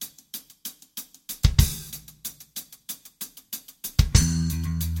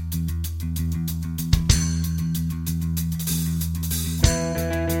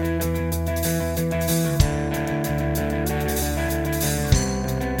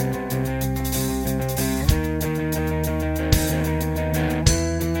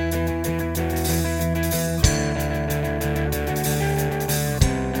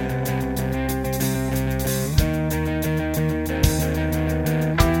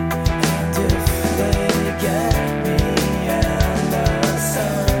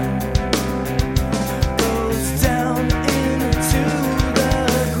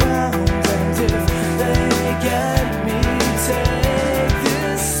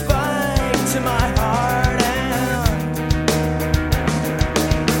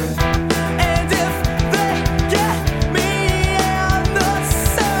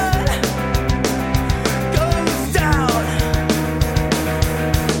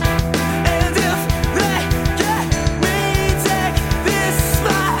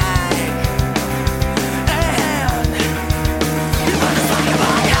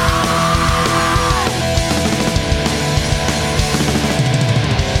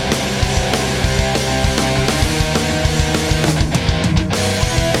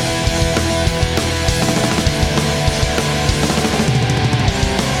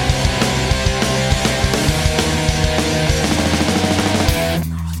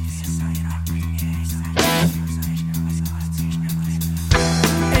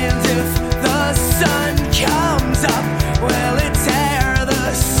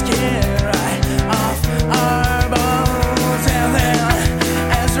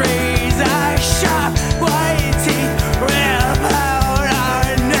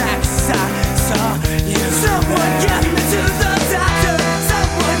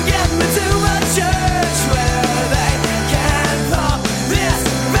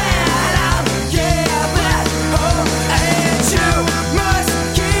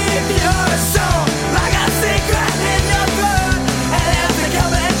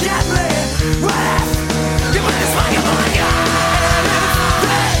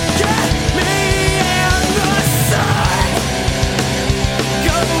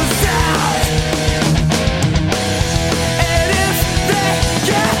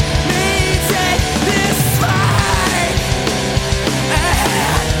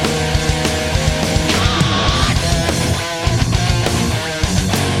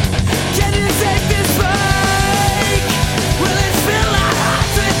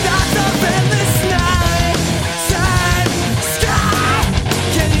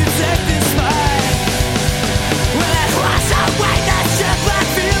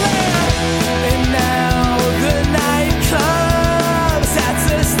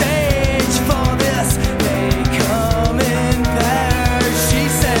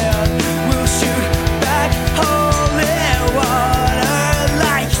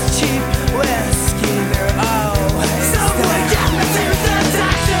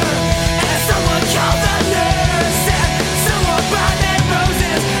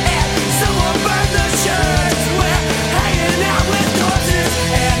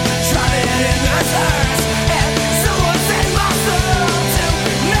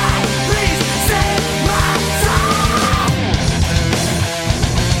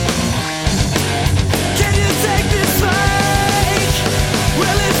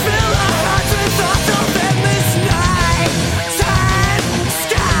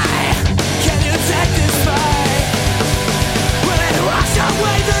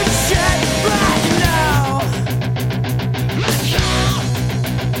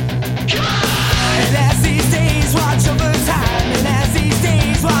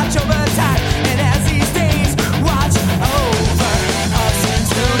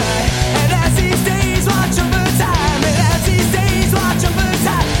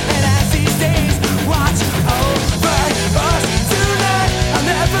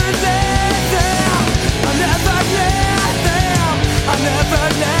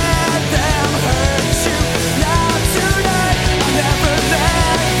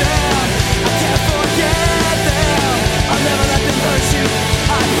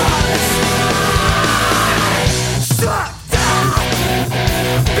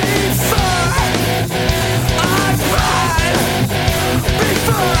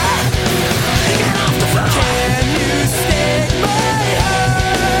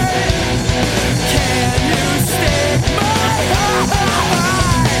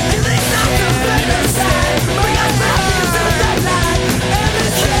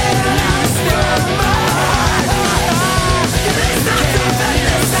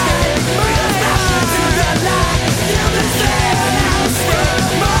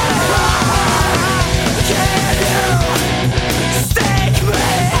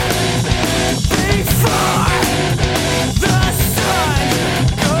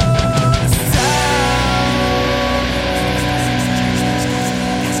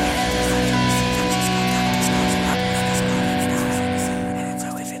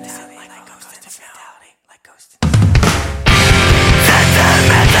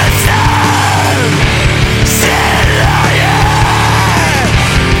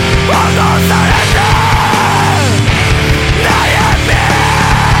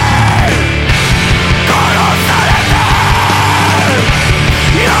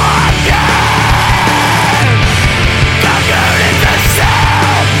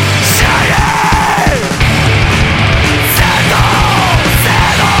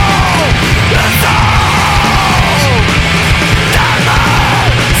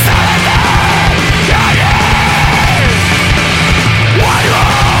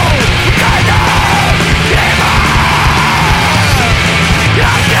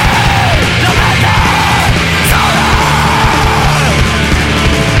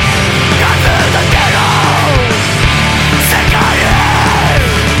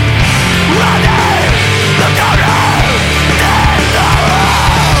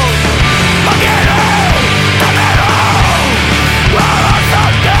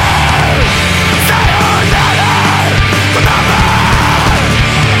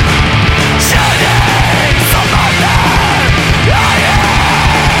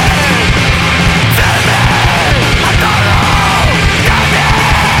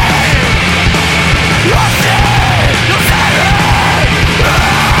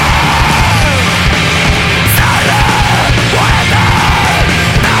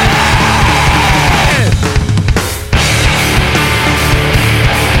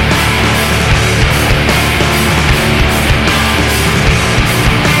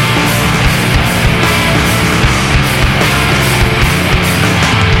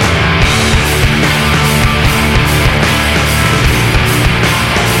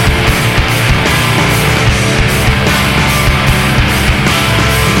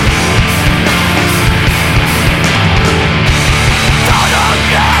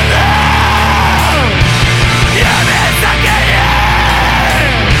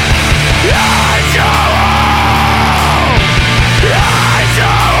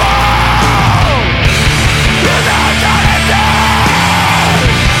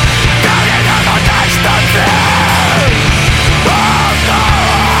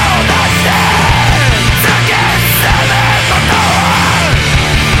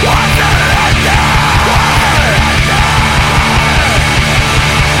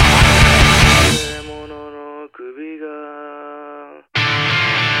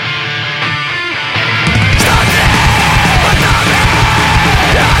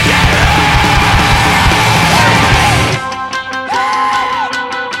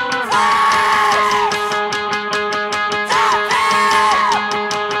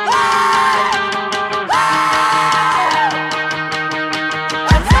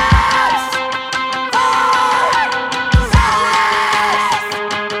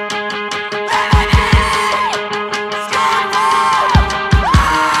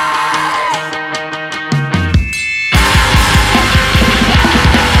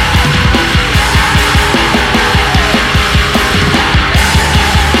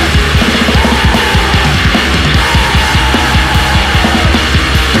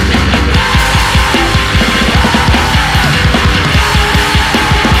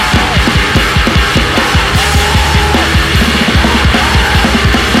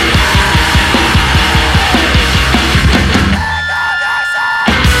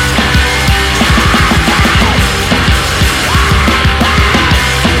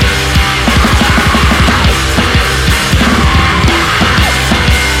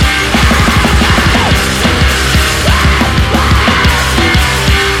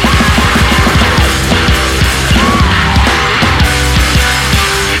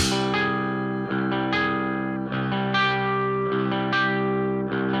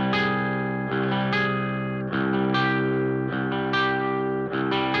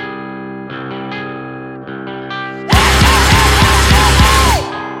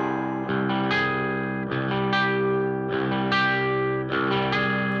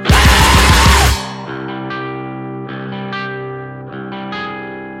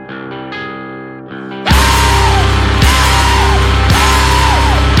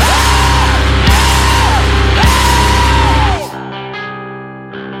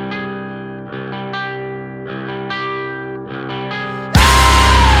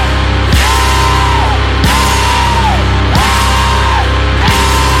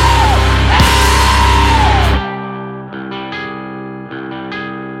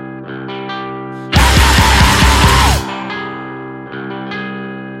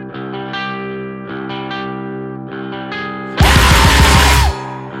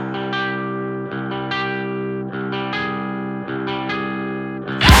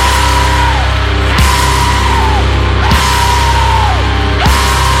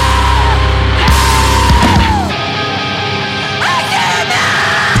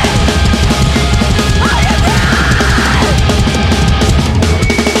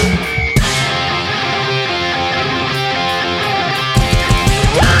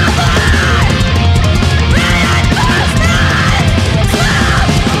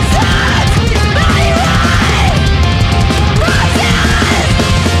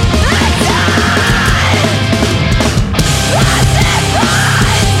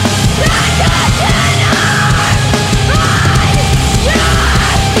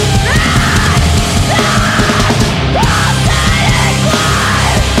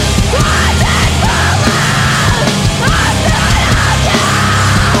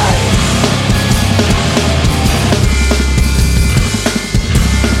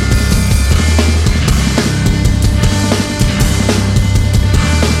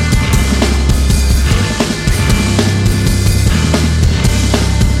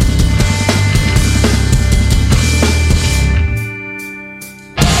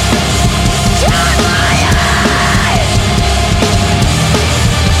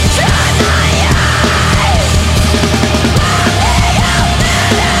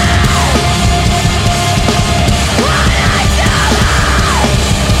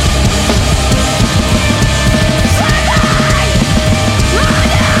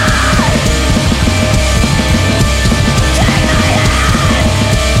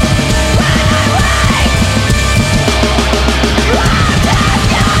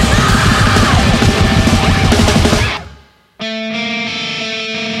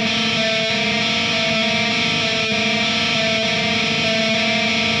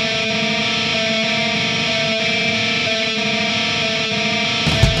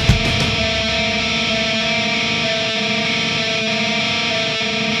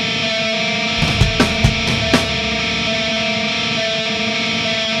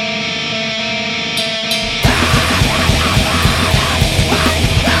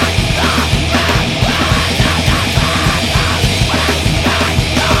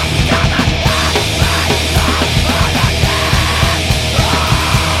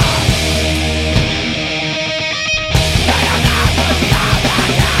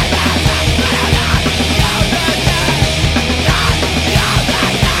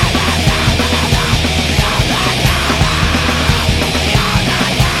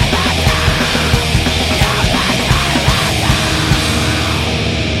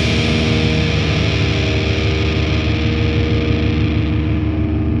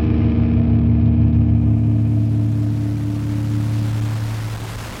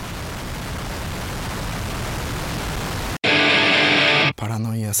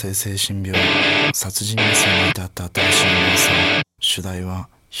 野生精神病、殺人未遂に至った新しい妄想。主題は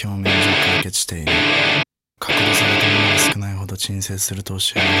表面上解決している。隔離されたものが少ないほど鎮静すると教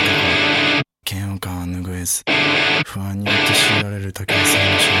えられたが、嫌悪感は拭えず、不安によって強いられる時は性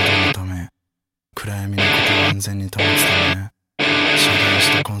の衝動のため、暗闇のことを安全に保つため、遮断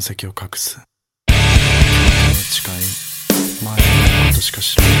した痕跡を隠す。距離を誓い、前のことしか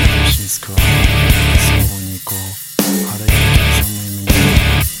知らないシンスクは、相互に移行、あるいは共存の夢に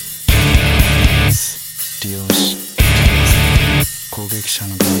利用し、攻撃者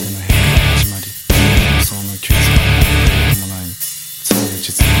の側での変化が始まり、その急速な変化を伴い、常に実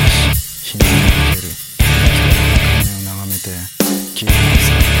現し、頻繁に受ける。人々の目を眺めて、気分を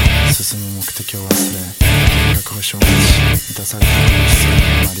さ進む目的を忘れ、計画を消滅し、満たされたものに必要に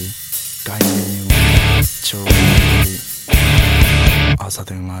なり、概念に生まれ、超になり、朝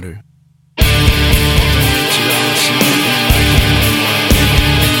で埋まる。内側は死ななくもないというものへ、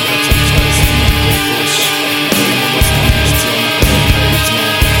変革を期待するのに抵抗し、取り戻すために必要なことを対立も、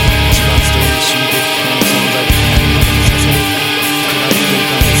自発という心的機構の存在とともに認めさせる。暗い空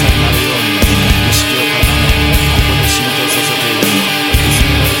間でさえなるように、意識を固め、ここで浸透させている。いじ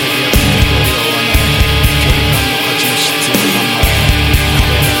められた疑惑の役割は追わない。距離感の価値の質を考え、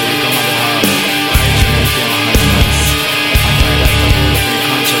壁から床まで這う。排除の意見を跳ね返す。与えられた暴力に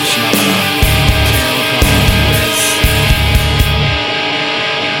感謝しながら、嫌悪感を拭えず。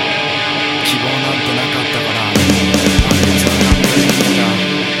希望なんてなかったから、あいつは何回も見た。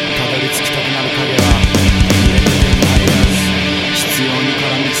たどり着きたくなる影は、入れて手に入らず、必要に絡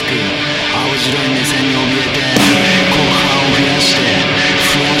みつく。青白い目線に怯えて、後半を増やして、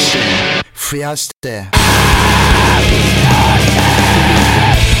増やして。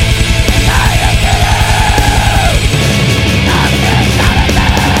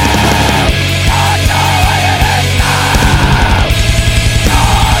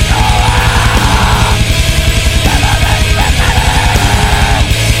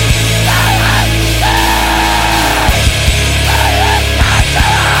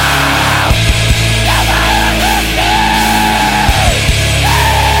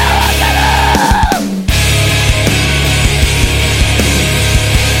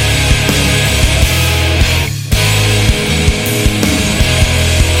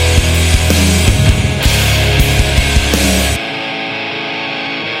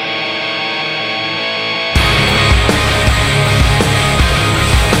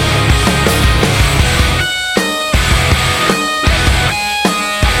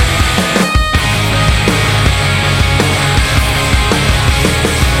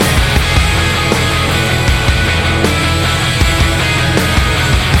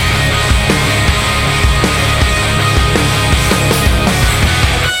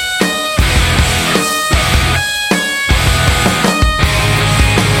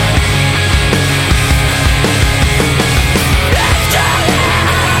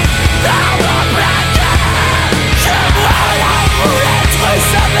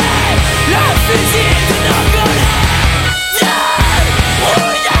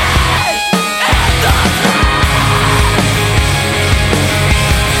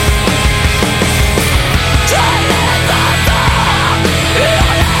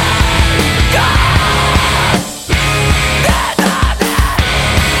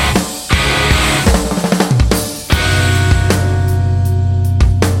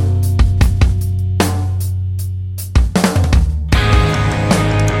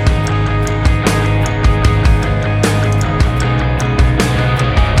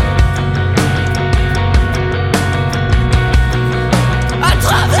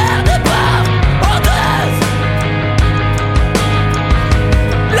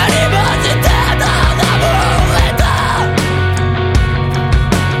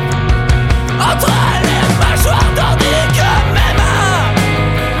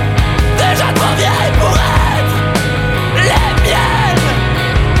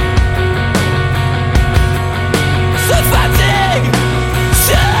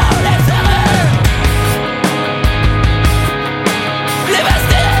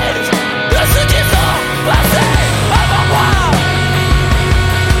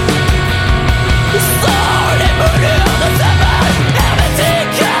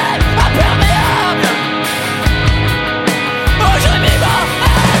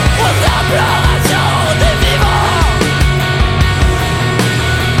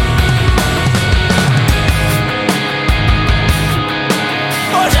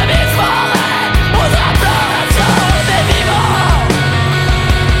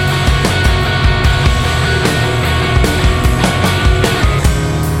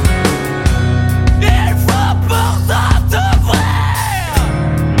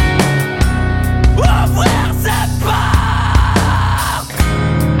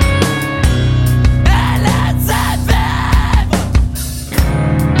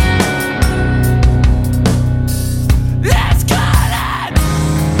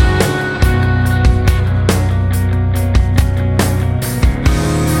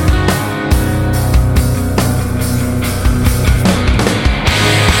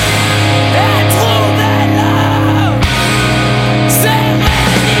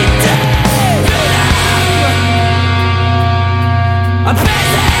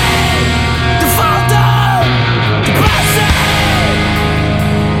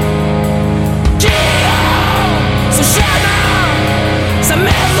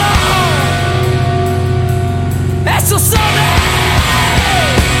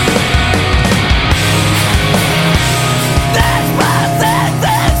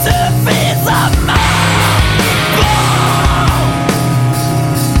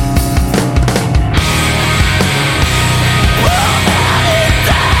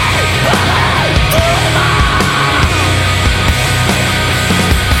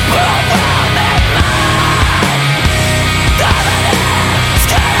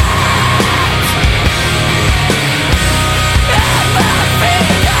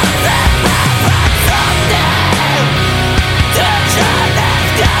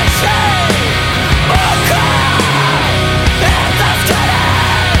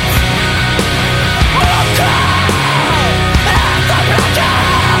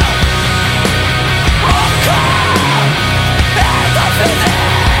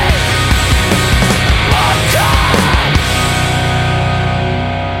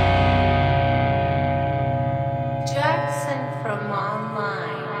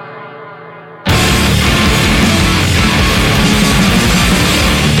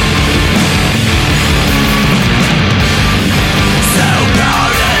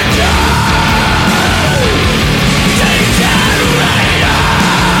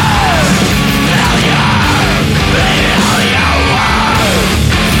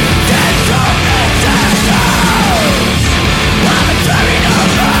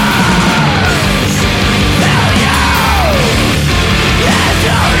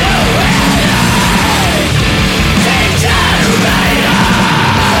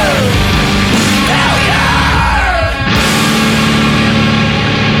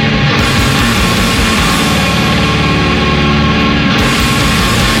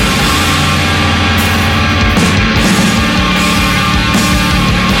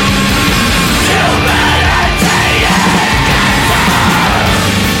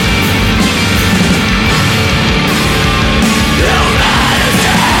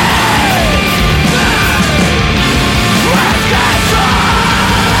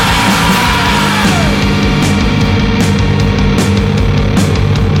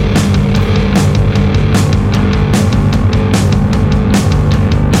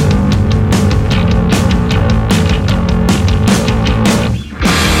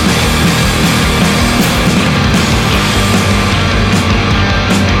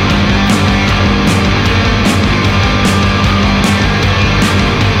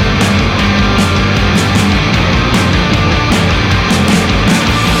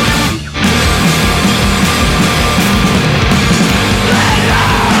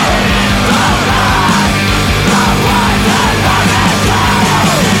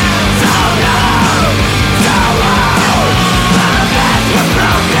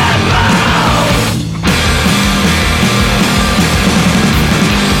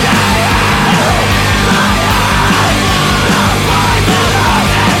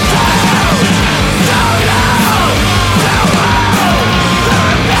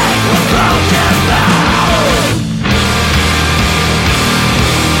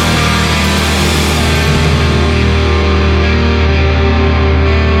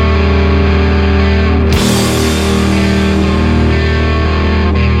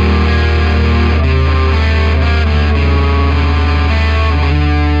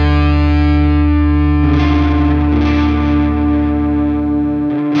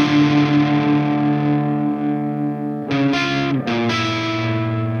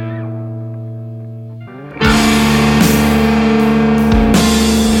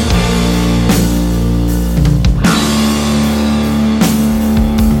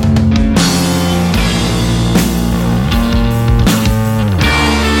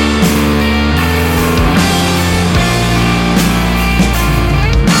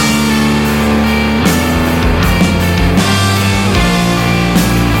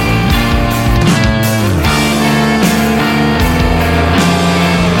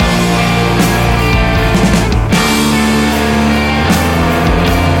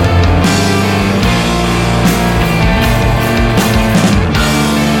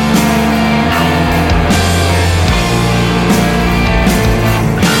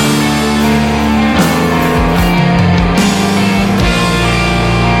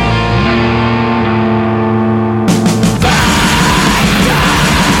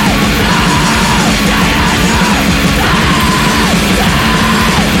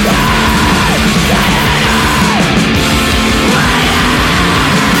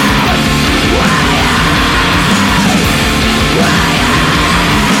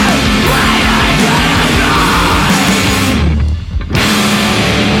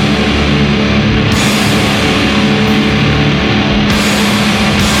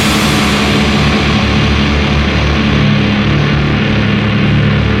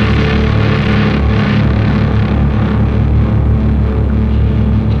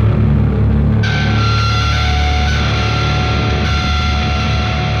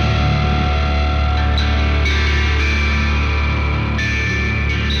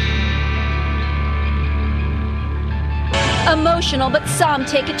inspirational, but some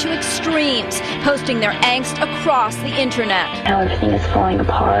take it to extremes, posting their angst across the internet. How everything is falling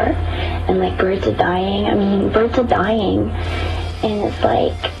apart and like birds are dying. I mean, birds are dying, and it's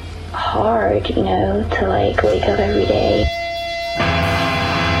like hard, you know, to like wake up every day.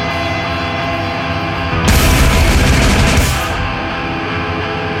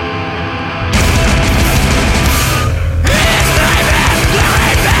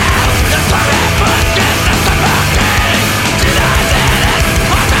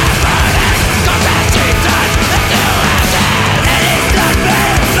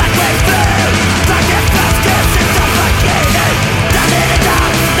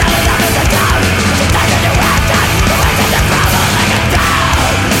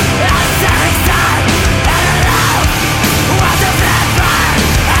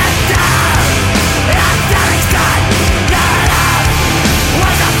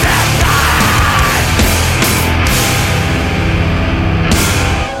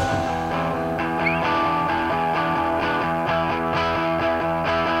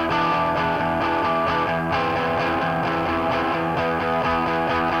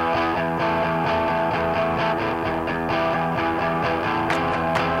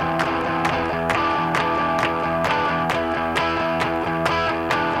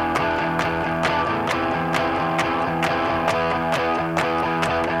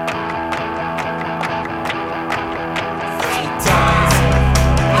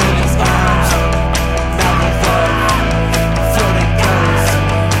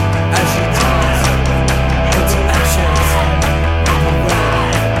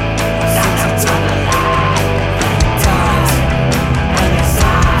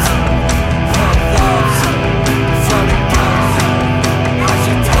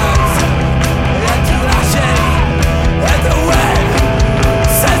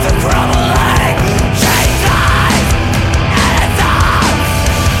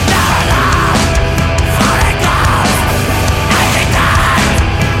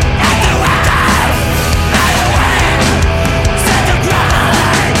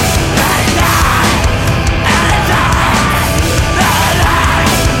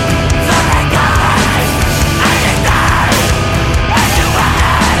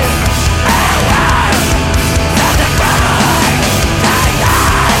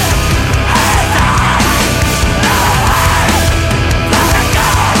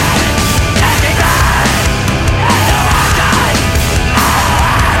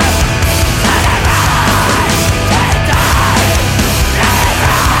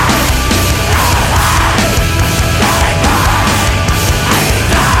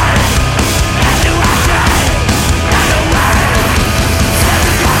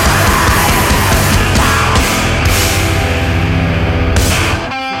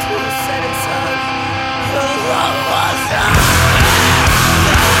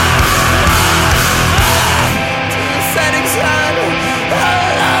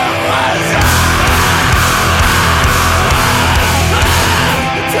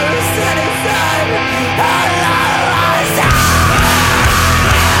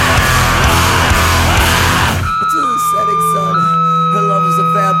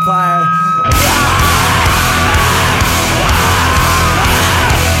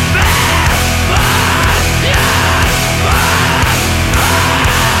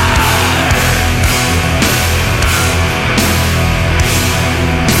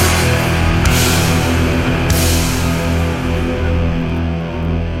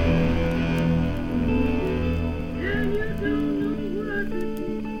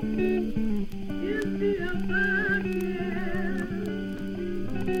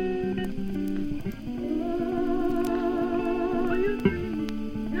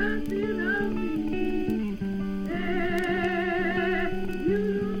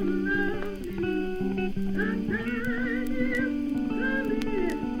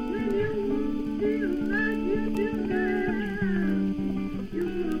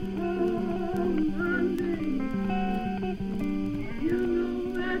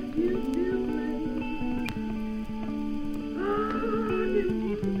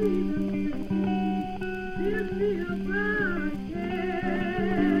 painfully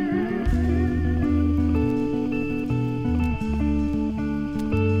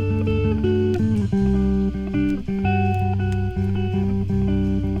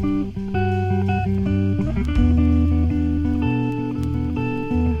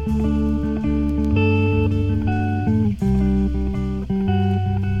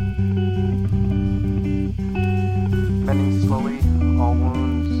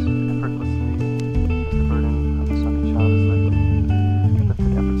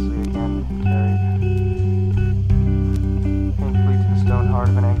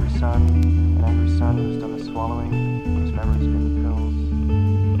swallowing, his memories bitten pills.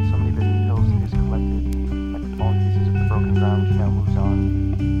 So many bitten pills that he's collected, like the fallen pieces of the broken ground, she now moves on.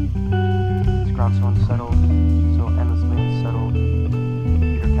 This ground so unsettled, so endlessly unsettled.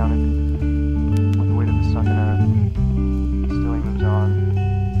 Peter counted with the weight of the sunken earth. Still he moves on.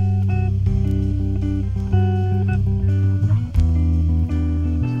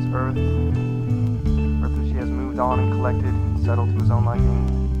 This is Earth. Earth that she has moved on and collected, settled to his own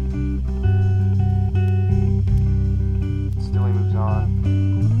liking. Still he moves on.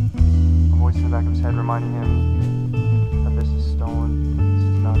 A voice in the back of his head reminding him that this is stolen, this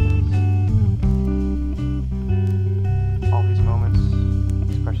is not his. All these moments,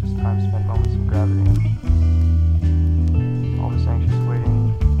 these precious time spent moments in gravity.